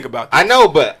time to think about that. I know,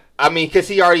 but I mean, because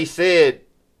he already said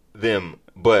them.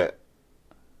 But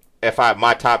if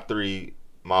my top 3,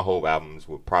 my whole albums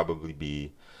would probably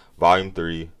be Volume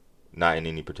 3, not in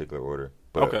any particular order.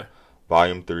 But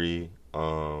Volume 3,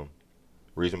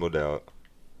 Reasonable Doubt,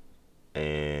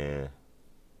 and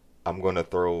I'm gonna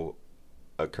throw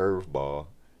a curveball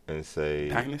and say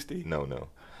Dynasty. No.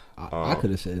 I could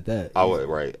have said that. I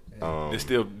would it's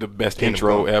still the best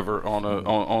intro ever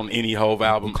on any Hov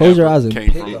album. Close Your Eyes and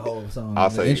pick the whole song.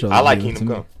 I'll say I like Kingdom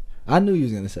Come. I knew you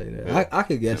was gonna say that. Yeah. I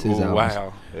could guess his albums.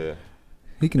 Wow. Yeah.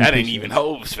 That ain't even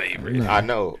Hov's favorite. No. I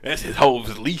know. That's his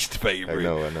Hov's least favorite.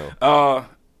 I know.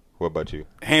 What about you?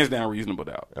 Hands down, Reasonable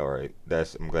Doubt. All right.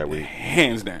 I'm glad we.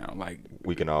 Hands down, like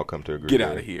we can all come to agree. Get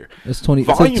out of here. It's 20.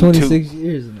 Volume It's like 26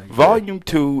 years. In that Volume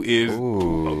 2 is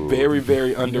Ooh. very,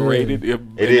 very underrated. It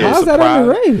is. How's that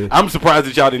underrated? I'm surprised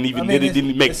that y'all didn't even. I mean, it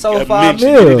didn't make it's sold a 5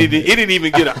 mention. mil. It didn't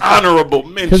even get an honorable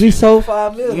mention. Because he sold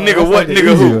 5 million. Nigga, That's what? like the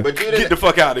Nigga, easy who? one. But you didn't- Get the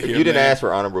fuck out of here. You didn't man. ask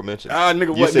for honorable mention. Nigga,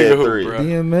 You what? said Nigga, who, 3. bro?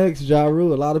 DMX, Ja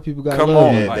Rule. A lot of people got Come love.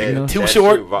 on, Yeah, like, that- you know? too that's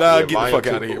short. true. Get the Volume fuck 2.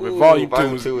 out of here. But Ooh, volume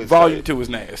volume 2 2 is is volume tight. 2 is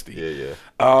nasty. Yeah.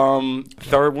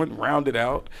 Third one, round it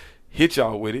out. Hit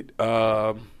y'all with it.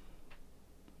 I'll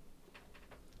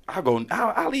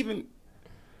even.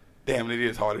 Damn, it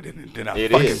is harder than I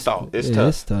It fucking is. thought. It's Yeah, tough.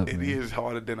 it's tough. It man. is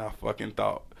harder than I fucking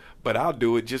thought. But I'll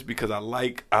do it just because I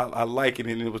like it,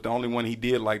 and it was the only one he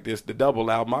did like this. The double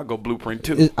album, I'll go Blueprint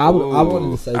 2. I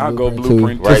wanted to say I'll go Blueprint 2.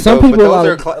 Blueprint 2. Right, Some but people,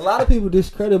 those are a lot of people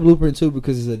discredit Blueprint 2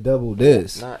 because it's a double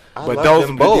disc. I But love those,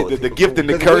 them both. the gift and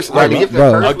the Because curse, we- right, the like, gift and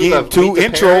the curse, we again, love two Meet the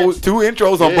intros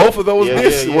Parents. on Yeah. both of those Yeah,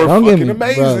 discs yeah, were yeah. Don't get fucking me,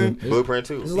 amazing. bro. Blueprint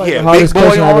 2. This is like Yeah, the hardest Big Boy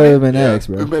question I've on ever it. been Yeah. asked,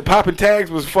 bro. But Poppin' Tags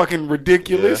was fucking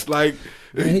ridiculous. Yeah. Like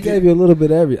Man, he gave you a little bit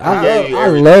of everything. He gave you I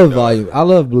everything, love though. volume. I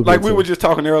love Blueprint. like we 2. were just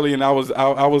talking earlier, and I was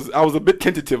a bit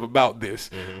tentative about this,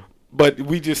 Mm-hmm. but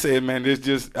we just said, man, there's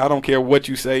just I don't care what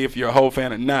you say if you're a Hov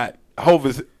fan or not. Hov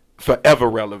is forever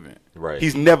relevant. Right.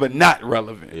 He's never not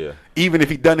relevant. Yeah. Even if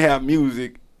he doesn't have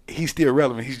music, he's still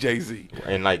relevant. He's Jay-Z.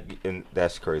 And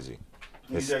that's crazy.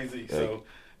 He's Jay-Z. So.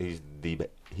 He's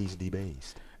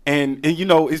debased. And you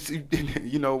know it's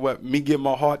you know what, me give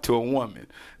my heart to a woman,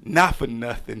 not for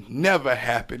nothing, never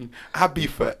happened. I be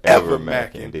forever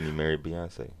macking. Then he married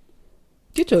Beyonce.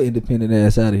 Get your independent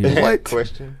ass out of here. What?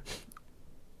 Question?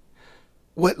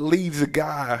 What leads a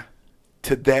guy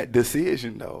to that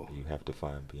decision though? You have to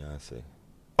find Beyonce. You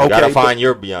Okay, gotta but find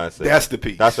your Beyonce. that's the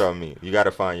piece. That's what I mean. You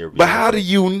gotta find your Beyonce. But how do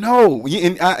you know?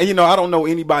 And I don't know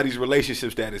anybody's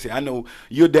relationship status here. I know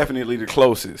you're definitely the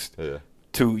closest Yeah.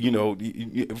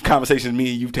 to conversations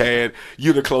me and you've had.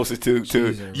 You're the closest to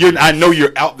Jesus. you. I know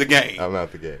you're out the game. I'm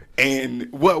out the game.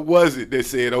 And what was it that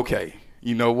said, okay,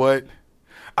 you know what?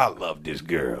 I love this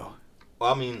girl.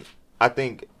 Well, I mean, I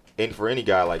think, and for any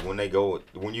guy, like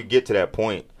when you get to that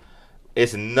point,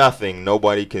 it's nothing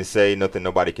nobody can say, nothing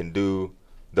nobody can do.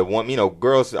 The one,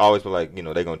 girls always be like,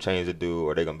 they're gonna change the dude,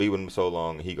 or they're gonna be with him so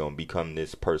long, and he gonna become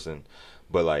this person.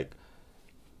 But like,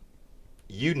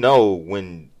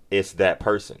 when it's that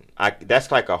person.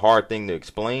 That's like a hard thing to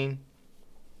explain.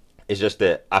 It's just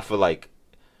that I feel like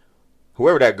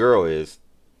whoever that girl is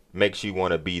makes you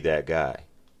want to be that guy.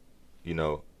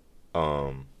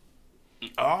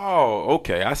 Oh,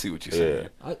 okay. I see what you're saying.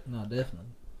 No, definitely.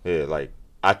 Yeah, like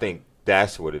I think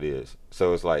that's what it is.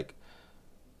 So it's like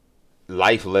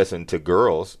life lesson to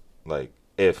girls. Like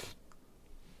if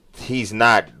he's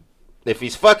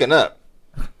fucking up,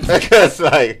 because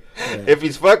like if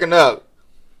he's fucking up,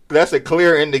 that's a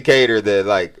clear indicator that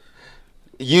like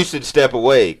you should step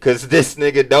away. Because this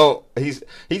nigga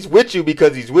he's with you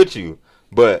because he's with you,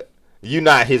 but you're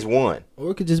not his one.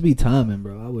 Or it could just be timing,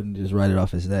 bro. I wouldn't just write it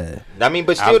off as that. I mean,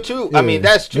 but still true. I mean, Yeah.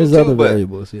 that's true There's too. other But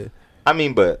variables, yeah. I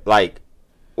mean, but like,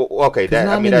 okay, Because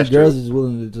not many that's girls true. is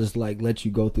willing to just like let you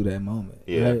go through that moment.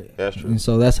 Yeah, right? that's true. And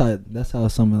so that's how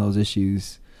some of those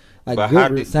issues, like But how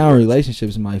good sound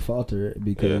relationships, might falter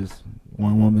because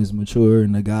one woman's mature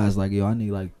and the guy's like, yo, I need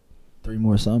like 3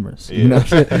 more summers. Yeah. You know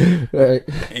what I'm saying? Right.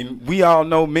 And we all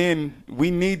know men,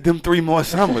 we need them 3 more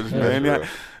summers, man. Bro.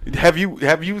 Have you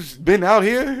been out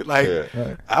here? Like,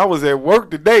 Yeah. I was at work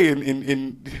today,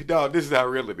 and dog, this is how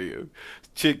real it is.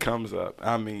 Chick comes up.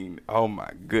 I mean, oh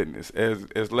my goodness.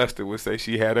 As Lester would say,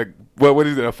 she had what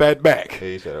is it, a fat back.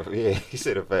 He said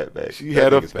a fat back. She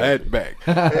had a fat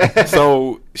back.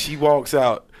 So she walks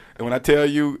out, and when I tell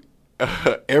you,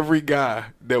 every guy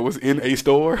that was in a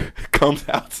store comes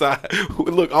outside.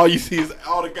 Look, all you see is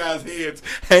all the guys' heads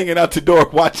hanging out the door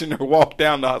watching her walk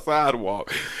down the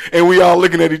sidewalk. And we all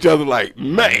looking at each other like,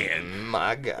 man.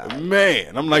 My God.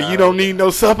 Man. I'm like, you don't need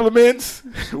no supplements?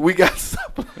 We got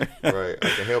supplements. Right. I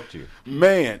can help you.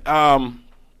 Man,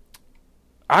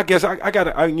 I guess I got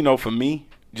to, for me,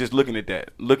 just looking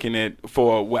at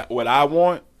for what I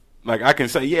want, like I can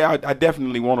say, yeah, I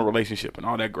definitely want a relationship and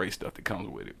all that great stuff that comes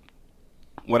with it.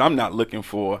 What I'm not looking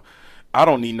for, I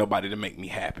don't need nobody to make me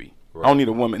happy. Right. I don't need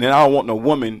a woman, and I don't want no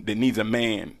woman that needs a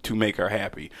man to make her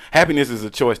happy. Happiness is a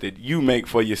choice that you make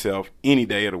for yourself any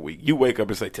day of the week. You wake up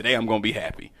and say, today I'm going to be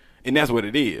happy. And that's what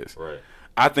it is. Right.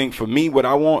 I think for me, what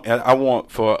I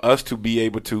want for us to be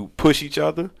able to push each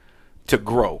other to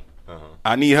grow. Uh-huh.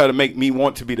 I need her to make me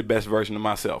want to be the best version of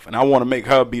myself, and I want to make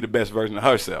her be the best version of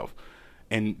herself.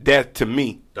 And that, to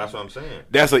me, that's what I'm saying.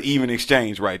 That's an even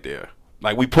exchange right there.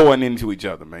 Like, we pouring into each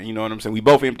other, man. You know what I'm saying? We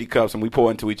both empty cups, and we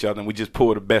pour into each other, and we just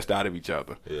pour the best out of each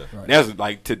other. Yeah. Right. That's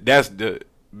like that's the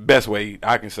best way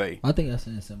I can say. I think I'm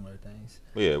saying similar things.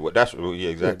 Yeah,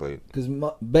 exactly. Because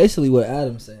basically what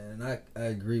Adam's saying, and I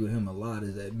agree with him a lot,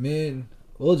 is that men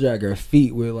will drag our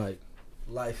feet with like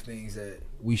life things that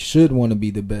we should want to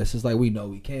be the best. It's like we know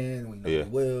we can, we know we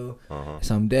will.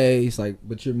 Some days, like,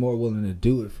 but you're more willing to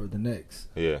do it for the next.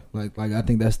 Yeah. Like I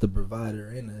think that's the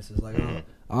provider in us. It's like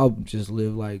I'll just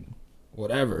live like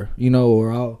whatever,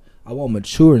 or I won't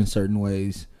mature in certain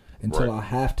ways until I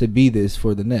have to be this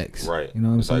for the next. Right. You know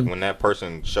what I'm saying? Like when that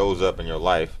person shows up in your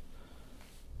life,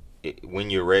 when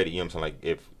you're ready, you know what I'm saying? Like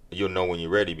if you'll know when you're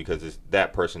ready because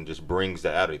that person just brings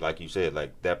that out of you. Like you said,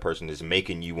 like that person is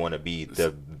making you want to be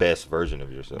the best version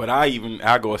of yourself. But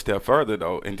I go a step further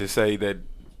though, and to say that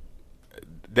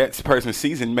person's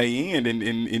season may end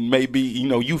and maybe,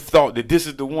 you thought that this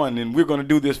is the one and we're going to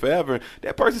do this forever.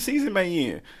 That person's season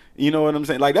may end. You know what I'm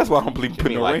saying? Like, that's why I don't believe in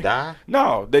putting a ring. Die?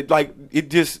 No,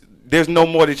 there's no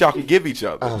more that y'all can give each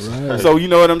other. Right. So you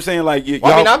know what I'm saying? Like,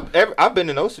 I've been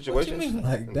in those situations. What you mean,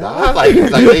 like die? Like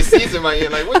they season might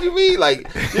end. Like, what do you mean? Like,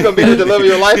 you're going to be with the love of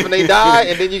your life and they die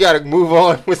and then you got to move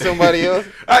on with somebody else?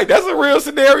 All right, that's a real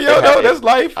scenario, though. That's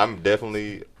life. I'm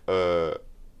definitely a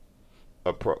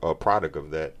product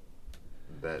of that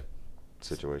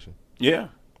situation. Yeah.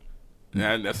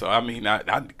 And so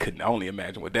I couldn't only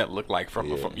imagine what that looked like from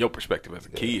your perspective as a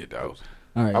kid, though.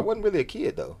 All right. I wasn't really a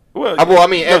kid though. Well,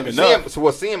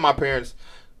 seeing my parents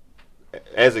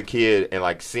as a kid and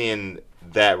like seeing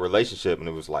that relationship, and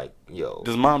it was like, yo.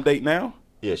 Does mom date now?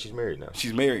 Yeah, she's married now.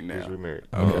 She's married now. She's remarried.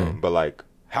 Okay. But like,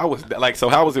 how was that? Like, so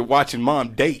how was it watching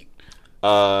mom date?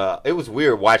 It was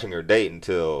weird watching her date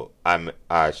until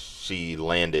she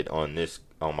landed on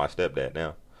my stepdad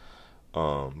now.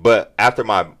 But after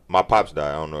my pops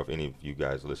died, I don't know if any of you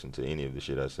guys listen to any of the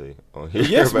shit I say on here.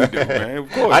 Yes, we do, man. Of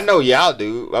course. I know y'all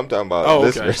do. I'm talking about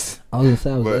listeners. I was gonna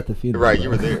say I was at the funeral. Right, you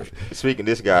were there. Speaking of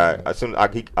this guy, I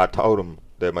told him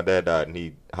that my dad died, and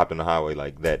he hopped on the highway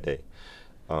like that day.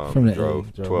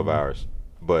 Drove 12 hours.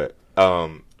 But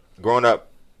growing up,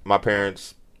 my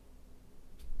parents,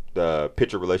 the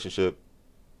picture relationship,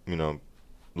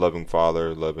 loving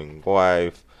father, loving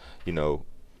wife,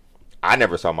 I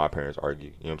never saw my parents argue.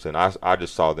 You know what I'm saying? I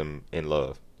just saw them in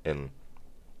love, and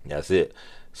that's it.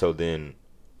 So then,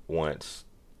 once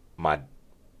my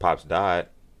pops died,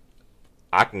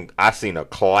 I seen a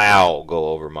cloud go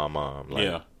over my mom.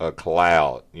 Like, a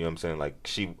cloud. You know what I'm saying? Like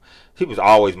she was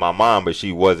always my mom, but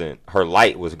she wasn't. Her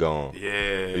light was gone.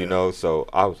 Yeah. So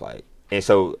I was like, and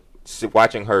so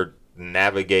watching her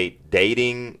navigate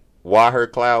dating while her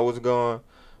cloud was gone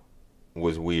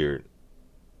was weird.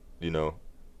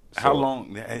 So, how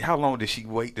long did she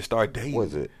wait to start dating?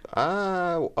 Was it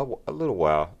a little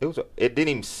while? It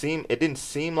didn't seem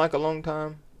like a long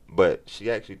time, but she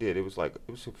actually did. It was a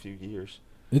few years.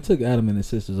 It took Adam and his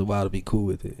sisters a while to be cool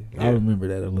with it. Yeah. I remember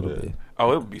that a little bit.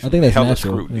 Oh, it would be some I think that's hella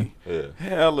natural. scrutiny. Yeah.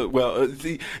 Hella, well,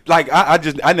 see, like I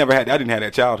didn't have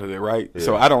that childhood, right? Yeah.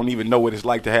 So I don't even know what it's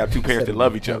like to have two parents that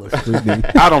love each other.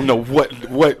 I don't know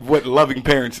what loving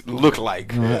parents look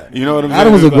like. Yeah. You know what I'm saying?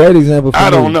 Adam was a great example. I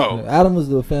don't know. Adam was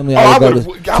the family I would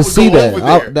go to see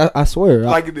that. I swear,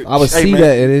 I would see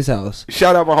that at his house.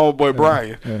 Shout out my homeboy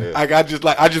Brian. Yeah. Like I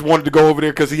just wanted to go over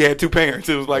there because he had two parents.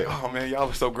 It was like, oh man, y'all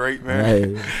are so great,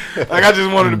 man. Right. Like I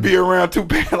just wanted to be around two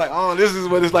parents. Like, oh, this is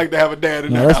what it's like to have a dad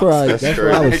in the house. That's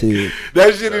where I would see it.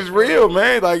 That shit is real,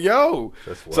 man. Like, yo.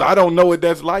 So I don't know what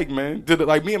that's like, man.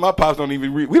 Like me and my pops don't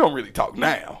even we don't really talk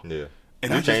now. Yeah.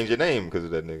 And you changed your name because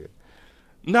of that nigga.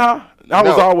 Nah, I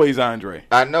was always Andre.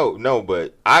 I know,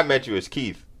 but I met you as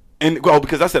Keith. And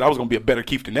because I said I was gonna be a better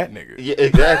Keith than that nigga. Yeah,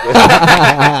 exactly.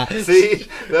 See,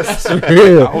 that's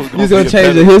real. You was gonna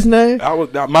change his name? I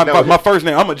was my first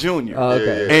name. I'm a junior. Oh,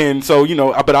 okay. And so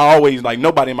but I always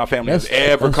nobody in my family has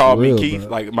ever called me Keith.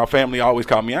 Bro. Like my family always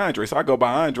called me Andre, so I go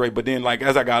by Andre. But then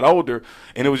as I got older,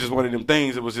 and it was just one of them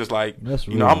things. It was just like I'm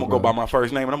gonna go by my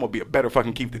first name, and I'm gonna be a better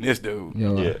fucking Keith than this dude.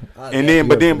 Yeah.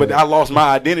 But I lost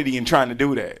my identity in trying to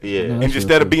do that. Yeah. And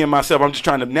instead of being myself, I'm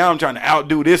trying to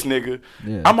outdo this nigga.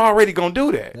 Yeah. I'm already gonna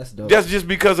do that. That's dope. That's just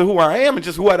because of who I am and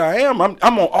just what I am. I'm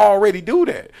gonna already do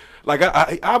that. Like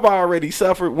I've already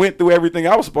went through everything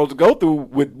I was supposed to go through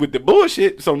with the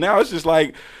bullshit. So now it's just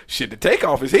like shit. The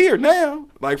takeoff is here now.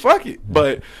 Like fuck it.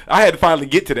 But I had to finally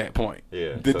get to that point.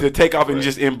 Yeah. To take off and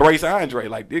just embrace Andre.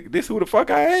 Like this who the fuck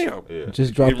I am. Yeah.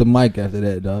 Just drop the mic after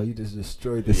that, dog. You just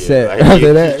destroyed the set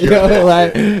after that.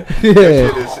 Yeah.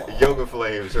 Yoga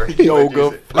flames, right?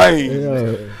 Yoga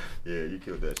flames. Yeah, you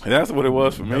killed that shit. And that's what it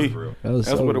was for me.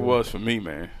 That's what it was for me,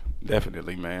 man.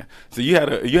 Definitely, man. So you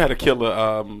had a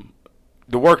killer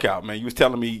the workout, man. You was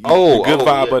telling me the good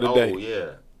vibe of the day. Oh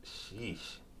yeah.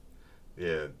 Sheesh.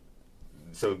 Yeah.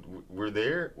 So we're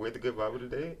there. We're at the Good Bible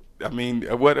today. I mean,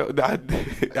 what I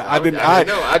didn't I'm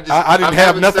have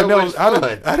having nothing so else. much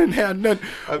fun. I didn't have nothing.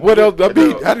 What else? I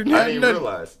didn't have nothing.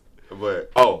 Realize.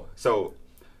 But so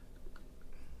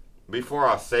before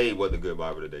I say what the Good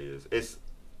Bible today is, it's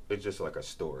just like a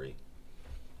story.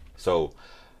 So,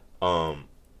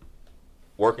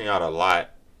 working out a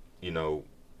lot, you know,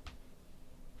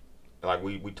 like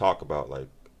we talk about like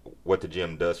what the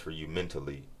gym does for you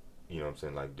mentally, you know what I'm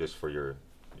saying, like just for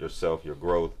yourself, your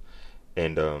growth.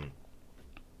 And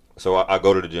so I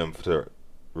go to the gym to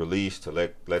release, to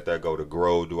let that go, to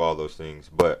grow, do all those things.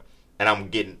 And I'm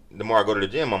getting, the more I go to the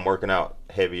gym, I'm working out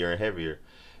heavier and heavier,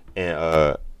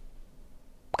 and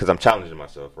because I'm challenging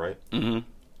myself, right? Mm-hmm.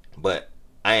 But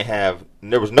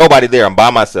there was nobody there. I'm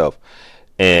by myself,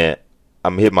 and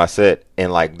I'm hitting my set,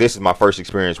 and like this is my first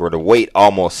experience where the weight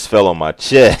almost fell on my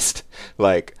chest.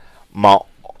 Like my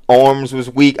arms was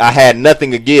weak. I had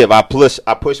nothing to give. I pushed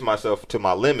myself to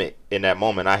my limit in that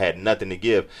moment. I had nothing to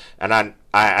give, and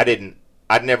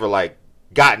I'd never like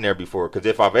gotten there before, because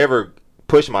if I've ever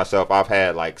pushed myself, I've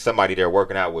had like somebody there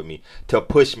working out with me to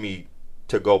push me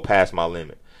to go past my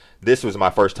limit. This was my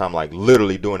first time like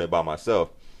literally doing it by myself,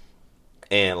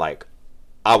 and like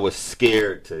I was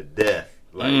scared to death.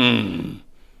 Like,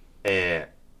 and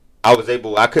I was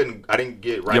able. I didn't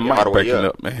get right all the way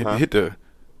up. Man. Hit the.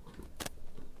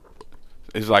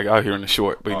 It's like out here in the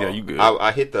short, but yeah, you good.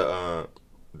 I hit the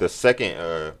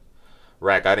second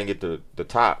rack. I didn't get the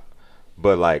top,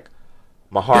 but like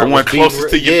my heart was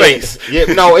closest to your face. Yeah,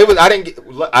 no, it was. I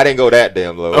didn't go that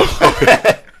damn low,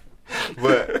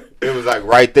 but it was like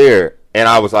right there, and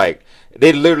I was like,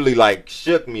 they literally like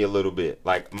shook me a little bit.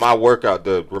 Like my workout,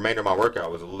 the remainder of my workout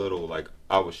was a little like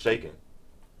I was shaking,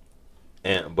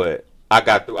 but I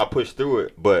got through. I pushed through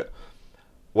it. But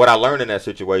what I learned in that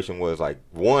situation was like,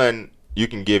 one, you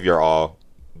can give your all.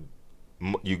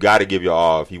 You got to give your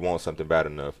all if you want something bad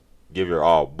enough. Give your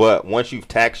all. But once you've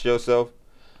taxed yourself,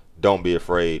 don't be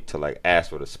afraid to like ask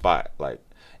for the spot. Like,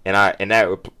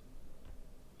 it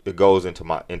goes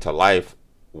into life.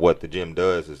 What the gym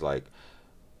does is like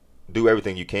do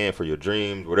everything you can for your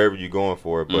dreams, whatever you're going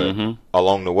for. But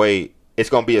along the way, it's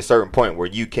gonna be a certain point where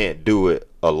you can't do it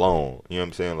alone. You know what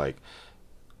I'm saying? Like,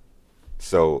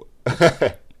 so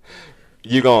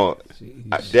you're gonna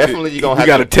definitely have. You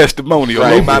got a testimonial,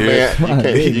 right, over my here. man?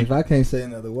 If I can't say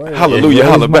another word, Hallelujah,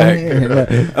 holla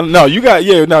back. No, you got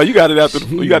it after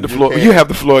you got the floor. You have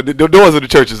the floor. The doors of the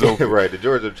church is open. Right, the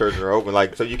doors of the church are open.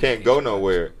 Like, so you can't go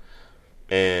nowhere,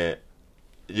 and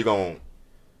you're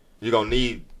gonna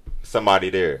need somebody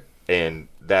there, and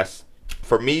that's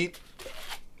for me.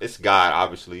 It's God,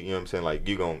 obviously. You know what I'm saying? Like,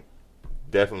 you gonna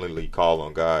definitely call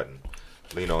on God and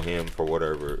lean on Him for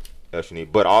whatever else you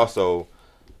need, but also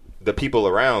the people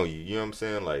around you. You know what I'm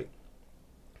saying? Like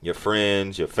your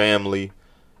friends, your family,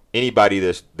 anybody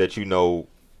that you know.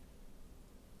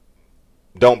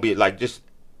 Don't be like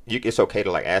it's okay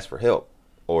to like ask for help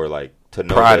or like to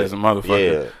know. Pride that, is a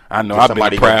motherfucker. Yeah, I know. I've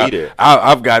been proud.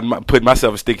 I've put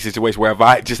myself in a sticky situation where if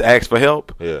I just asked for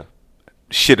help,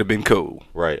 should have been cool.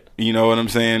 Right. You know what I'm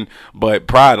saying? But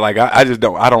pride, like I just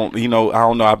don't. I don't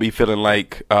know. I be feeling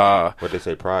like. What they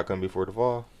say, pride come before the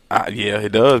fall. Yeah,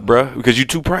 it does, bro. Because you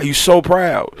too proud. You so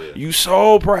proud. Yeah. You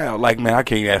so proud. Like, man, I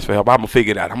can't ask for help. I'm gonna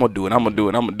figure it out. I'm gonna do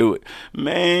it.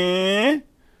 Man,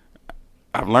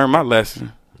 I've learned my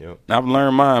lesson. Yep. I've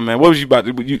learned mine, man. What was you about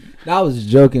to do? I was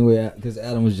joking with because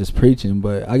Adam was just preaching,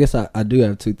 but I guess I do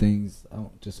have two things.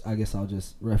 I guess I'll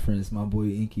just reference my boy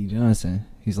Inky Johnson.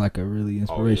 He's like a really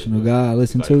inspirational guy I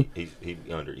listen to. He's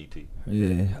under ET.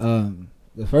 Yeah.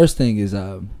 The first thing is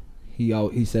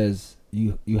he says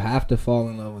you have to fall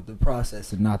in love with the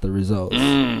process and not the results.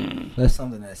 That's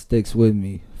something that sticks with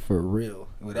me for real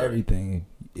with everything.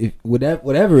 If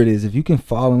whatever it is, if you can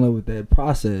fall in love with that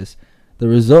process, the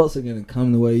results are gonna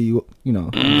come the way you know,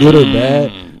 good or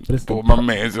bad. But it's my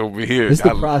man's over here. It's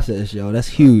the process, yo. That's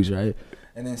huge, right?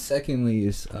 And then secondly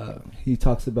is he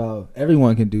talks about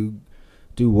everyone can do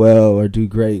well or do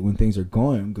great when things are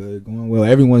going well.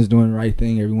 Everyone's doing the right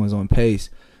thing. Everyone's on pace.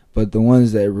 But the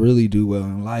ones that really do well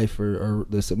in life are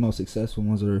the most successful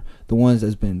ones are the ones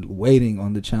that's been waiting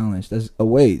on the challenge. That's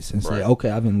awaits and say, okay,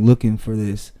 I've been looking for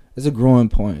this. It's a growing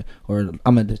point, or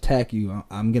I'm going to attack you.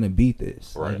 I'm going to beat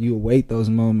this. Right. Like, you await those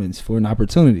moments for an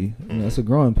opportunity. You know, it's a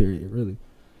growing period, really.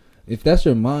 If that's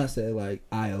your mindset, like,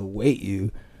 I await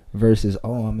you versus,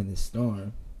 I'm in this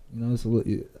storm, you know,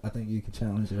 I think you can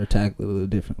challenge it or tackle it a little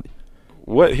differently.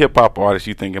 What hip-hop artist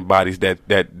you think embodies that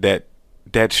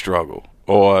struggle?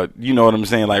 Or, you know what I'm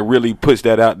saying, like really puts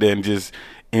that out there and just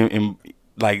in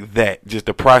like that, just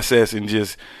the process and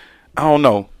just, I don't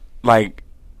know, like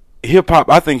hip hop.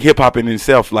 I think hip hop in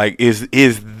itself like is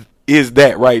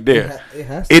that right there. It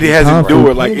has It be has Kung Fu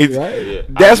endured like Kenny, it's. right? Yeah.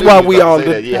 That's I why knew we you was all about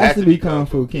to say did- that. It has to be Kung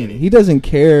Fu Kenny. He doesn't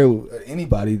care what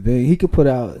anybody think. He could put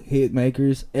out hit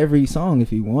makers every song if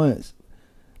he wants.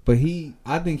 But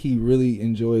I think he really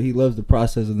he loves the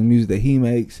process of the music that he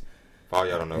makes. For all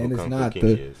y'all don't know And who it's Kung Fu not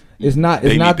Kenny the- is. It's not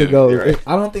They need to to- go. you're right.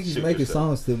 I don't think he's Shoot making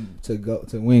yourself. songs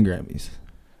to win Grammys.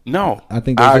 No, I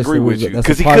think I that's just agree the with result. you That's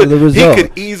because a he part of the could result. he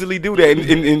could easily do that.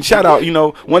 And shout out,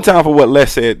 one time for what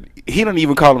Les said, he don't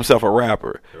even call himself a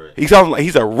rapper. Right. He sounds like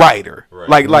he's a writer, Right.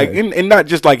 like Right. and not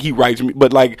just like he writes,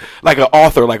 but like an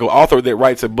author that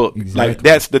writes a book. Exactly. Like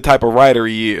that's the type of writer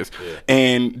he is, Yeah.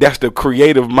 and that's the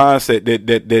creative mindset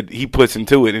that he puts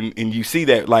into it. And you see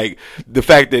that like the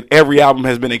fact that every album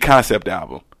has been a concept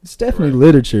album. It's definitely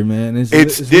literature, man. It's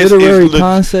This literary is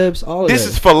concepts. All of This that.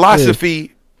 is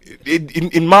philosophy.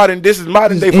 In modern, this is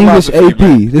modern This day is English philosophy. AP.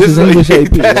 man. This is English AP.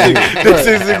 This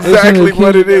is exactly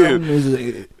what it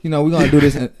is. We're gonna do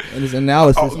this in this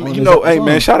analysis. Oh, on you this know, hey song.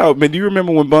 man, shout out, man. Do you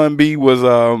remember when Bun B was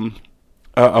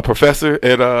a professor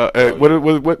at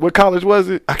what college was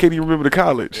it? I can't even remember the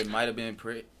college. It might have been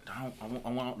I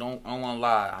don't want to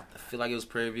lie. I feel like it was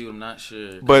Prairie View. I'm not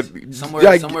sure. But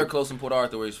somewhere close in Port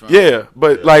Arthur where he's from. Yeah,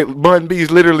 but like Bun B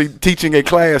is literally teaching a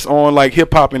class on like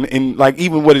hip hop and like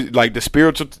even what is like the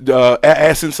spiritual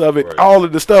essence of it, Right. all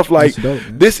of the stuff. Like That's dope,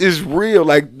 man. this is real.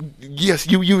 Like yes,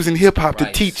 you using hip hop to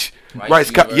Rice. teach. Rice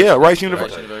University. Rice Rice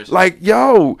University. University. Like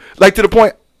yo, like to the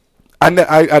point. I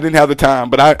didn't have the time,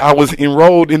 but I was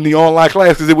enrolled in the online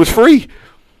class because it was free.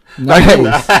 Nice.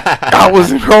 I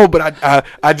was enrolled, but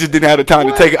I just didn't have the time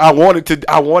to take it. I wanted to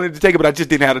take it, but I just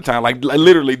didn't have the time. Like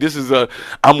literally,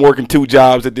 I'm working 2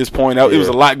 jobs at this point. It was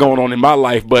a lot going on in my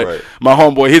life, but Right. my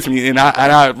homeboy hits me, and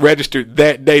I registered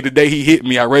that day. The day he hit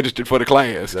me, I registered for the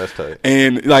class. That's tight.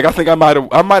 And like I think I might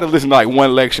have listened to like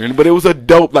one lecture, but it was a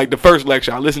dope. Like the first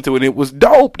lecture I listened to, and it was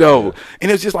dope though. Yeah.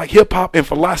 And it's just like hip hop and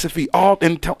philosophy all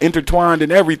intertwined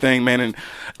and everything, man.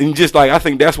 And just like I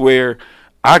think that's where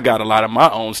I got a lot of my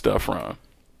own stuff from.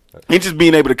 And just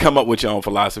being able to come up with your own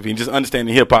philosophy and just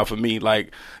understanding hip hop for me,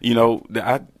 like,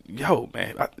 I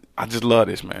just love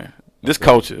this, man. This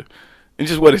culture. And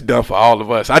just what it's done for all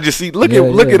of us. I just see look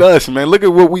at us, man. Look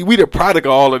at what we the product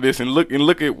of all of this and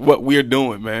look at what we're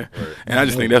doing, man. Right. And I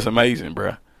just think that's amazing,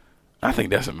 bro. I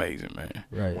think that's amazing, man.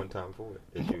 Right. One time for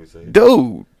it, as you would say.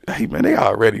 Dude, hey man, they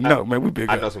already know, man. We big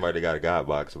I up. know somebody that got a God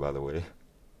box, by the way.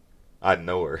 I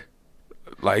know her.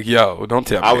 Like, yo, don't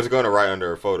tell me. I was going to write under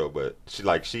her photo, but she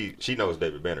knows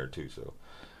David Banner too, so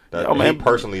Yo, he man.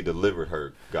 personally delivered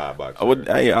her God box.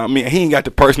 I mean, he ain't got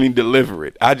to personally deliver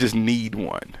it. I just need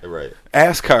one. Right.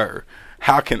 Ask her,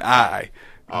 how can I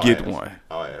I'll get ask. one?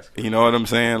 I'll ask her. You know what I'm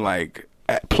saying? Like,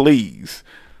 please.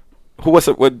 What's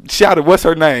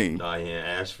her name? Diane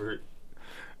Ashford.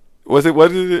 What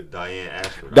is it? Diane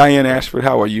Ashford. Diane Ashford.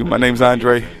 How are you? My name's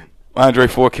Andre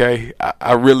 4K.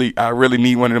 I really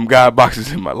need one of them God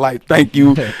boxes in my life. Thank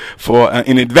you for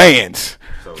in advance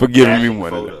So, for giving me Ashley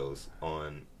one of them. photos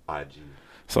on IG.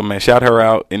 So man, shout her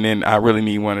out, and then I really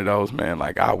need one of those, man.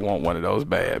 Like I want one of those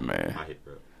bad, man. I hit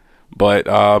her. But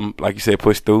like you said,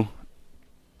 push through.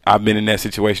 I've been in that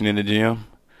situation in the gym.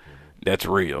 That's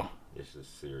real. It's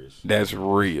just serious. That's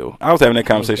real. I was having that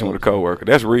conversation with a coworker.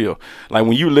 That's real. Like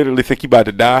when you literally think you about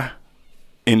to die,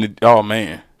 oh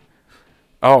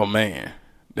man,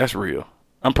 that's real.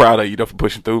 I'm proud of you though for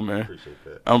pushing through, man. Appreciate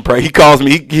that. I'm proud. He calls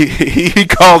me. He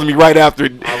calls me right after.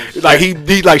 Like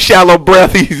he like shallow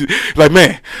breath. He's like,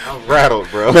 man, I'm rattled,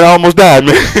 bro. man, I almost died,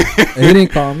 man. And he didn't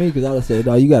call me because I would have said,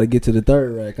 "No, you got to get to the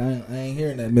 3rd rack. I ain't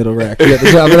hearing that middle rack. You got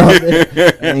to drop it off there.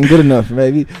 That ain't good enough,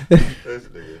 baby." This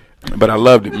nigga. But I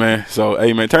loved it, man. So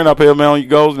hey, man, turn up here, man, on your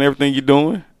goals and everything you're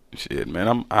doing. Shit,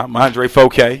 man, I'm Andre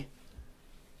 4K.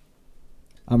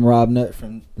 I'm Rob Nutt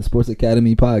from the Sports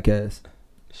Academy podcast.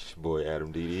 It's your boy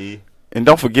Adam DD. And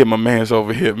don't forget my man's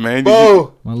over here, man.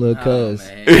 Bo! My little Oh, cuz.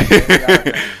 man.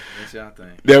 What y'all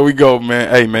think? There we go, man.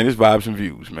 Hey, man, it's Vibes and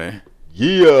Views, man.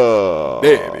 Yeah.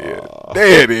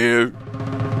 There it is.